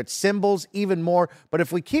 your favorite symbols, even more. But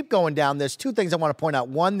if we keep going down, there's two things I want to point out.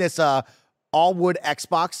 One, this all wood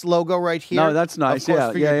Xbox logo right here. No, that's nice. Of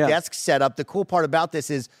course, for your desk setup. The cool part about this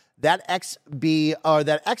is that Xbox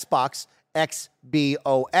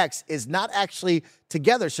XBOX is not actually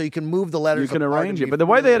together, so you can move the letters. You can arrange it, but the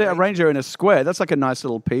way they arrange it in a square, that's like a nice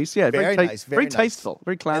little piece. Yeah, very nice, very tasteful,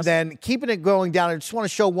 very classy. And then keeping it going down, I just want to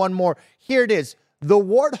show one more. Here it is, the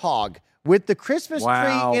Warthog with the Christmas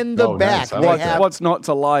tree in the back. Nice. What's not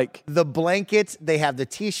to like? The blankets, they have the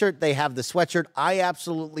T-shirt, they have the sweatshirt. I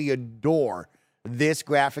absolutely adore this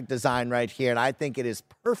graphic design right here, and I think it is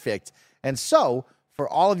perfect. And so, for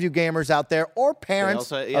all of you gamers out there or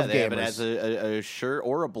parents of gamers. They have it as a shirt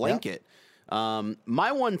or a blanket. Yep.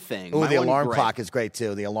 My one thing. Oh, the alarm clock is great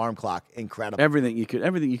too. The alarm clock, incredible. Everything you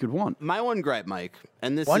could want. My one gripe, Mike,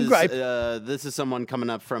 and this is someone coming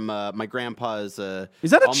up from my grandpa's.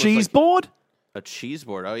 Is that a cheese board? A cheese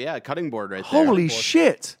board. Oh yeah, a cutting board right there. Holy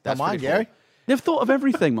shit! That's mine, Gary. Cool. They've thought of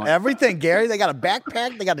everything, Mike. Everything, Gary. They got a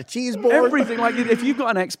backpack. They got a cheese board. Everything. Like, if you've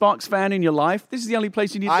got an Xbox fan in your life, this is the only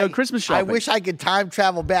place you need to go Christmas shopping. I wish I could time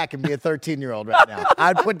travel back and be a 13-year-old right now.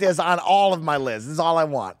 I'd put this on all of my lists. This is all I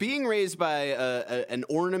want. Being raised by an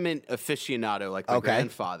ornament aficionado like my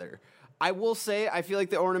grandfather, I will say I feel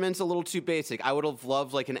like the ornament's a little too basic. I would have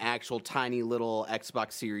loved like an actual tiny little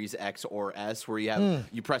Xbox Series X or S where you have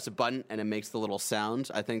you press a button and it makes the little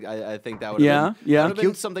sound. I think that would have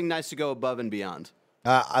been something nice to go above and beyond.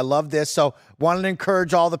 I love this. So wanted to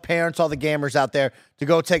encourage all the parents, all the gamers out there to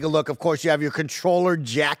go take a look. Of course, you have your controller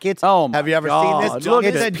jacket. Oh, my have you ever God. seen this? Look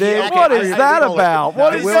it's at this. What is that about?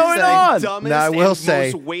 What is going on? Now, I will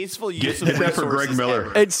say, most wasteful use get of that for Greg Miller.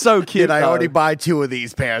 Ever. It's so cute. Did I already buy 2 of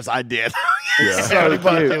these pairs? I did. Yeah. I already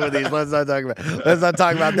bought 2 of these. Let's not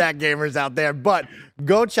talk about that, gamers out there. But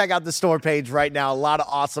go check out the store page right now. A lot of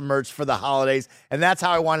awesome merch for the holidays. And that's how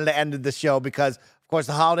I wanted to end the show because, of course,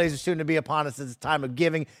 the holidays are soon to be upon us. It's a time of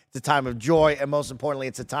giving. It's a time of joy. And most importantly,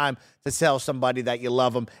 it's a time to tell somebody that you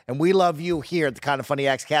love them. And we love you here at the Kind of Funny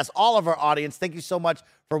Xcast. All of our audience, thank you so much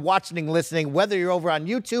for watching and listening, whether you're over on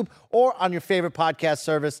YouTube or on your favorite podcast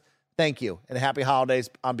service. Thank you. And happy holidays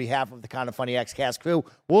on behalf of the Kind of Funny Xcast crew.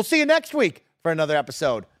 We'll see you next week for another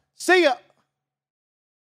episode. See ya.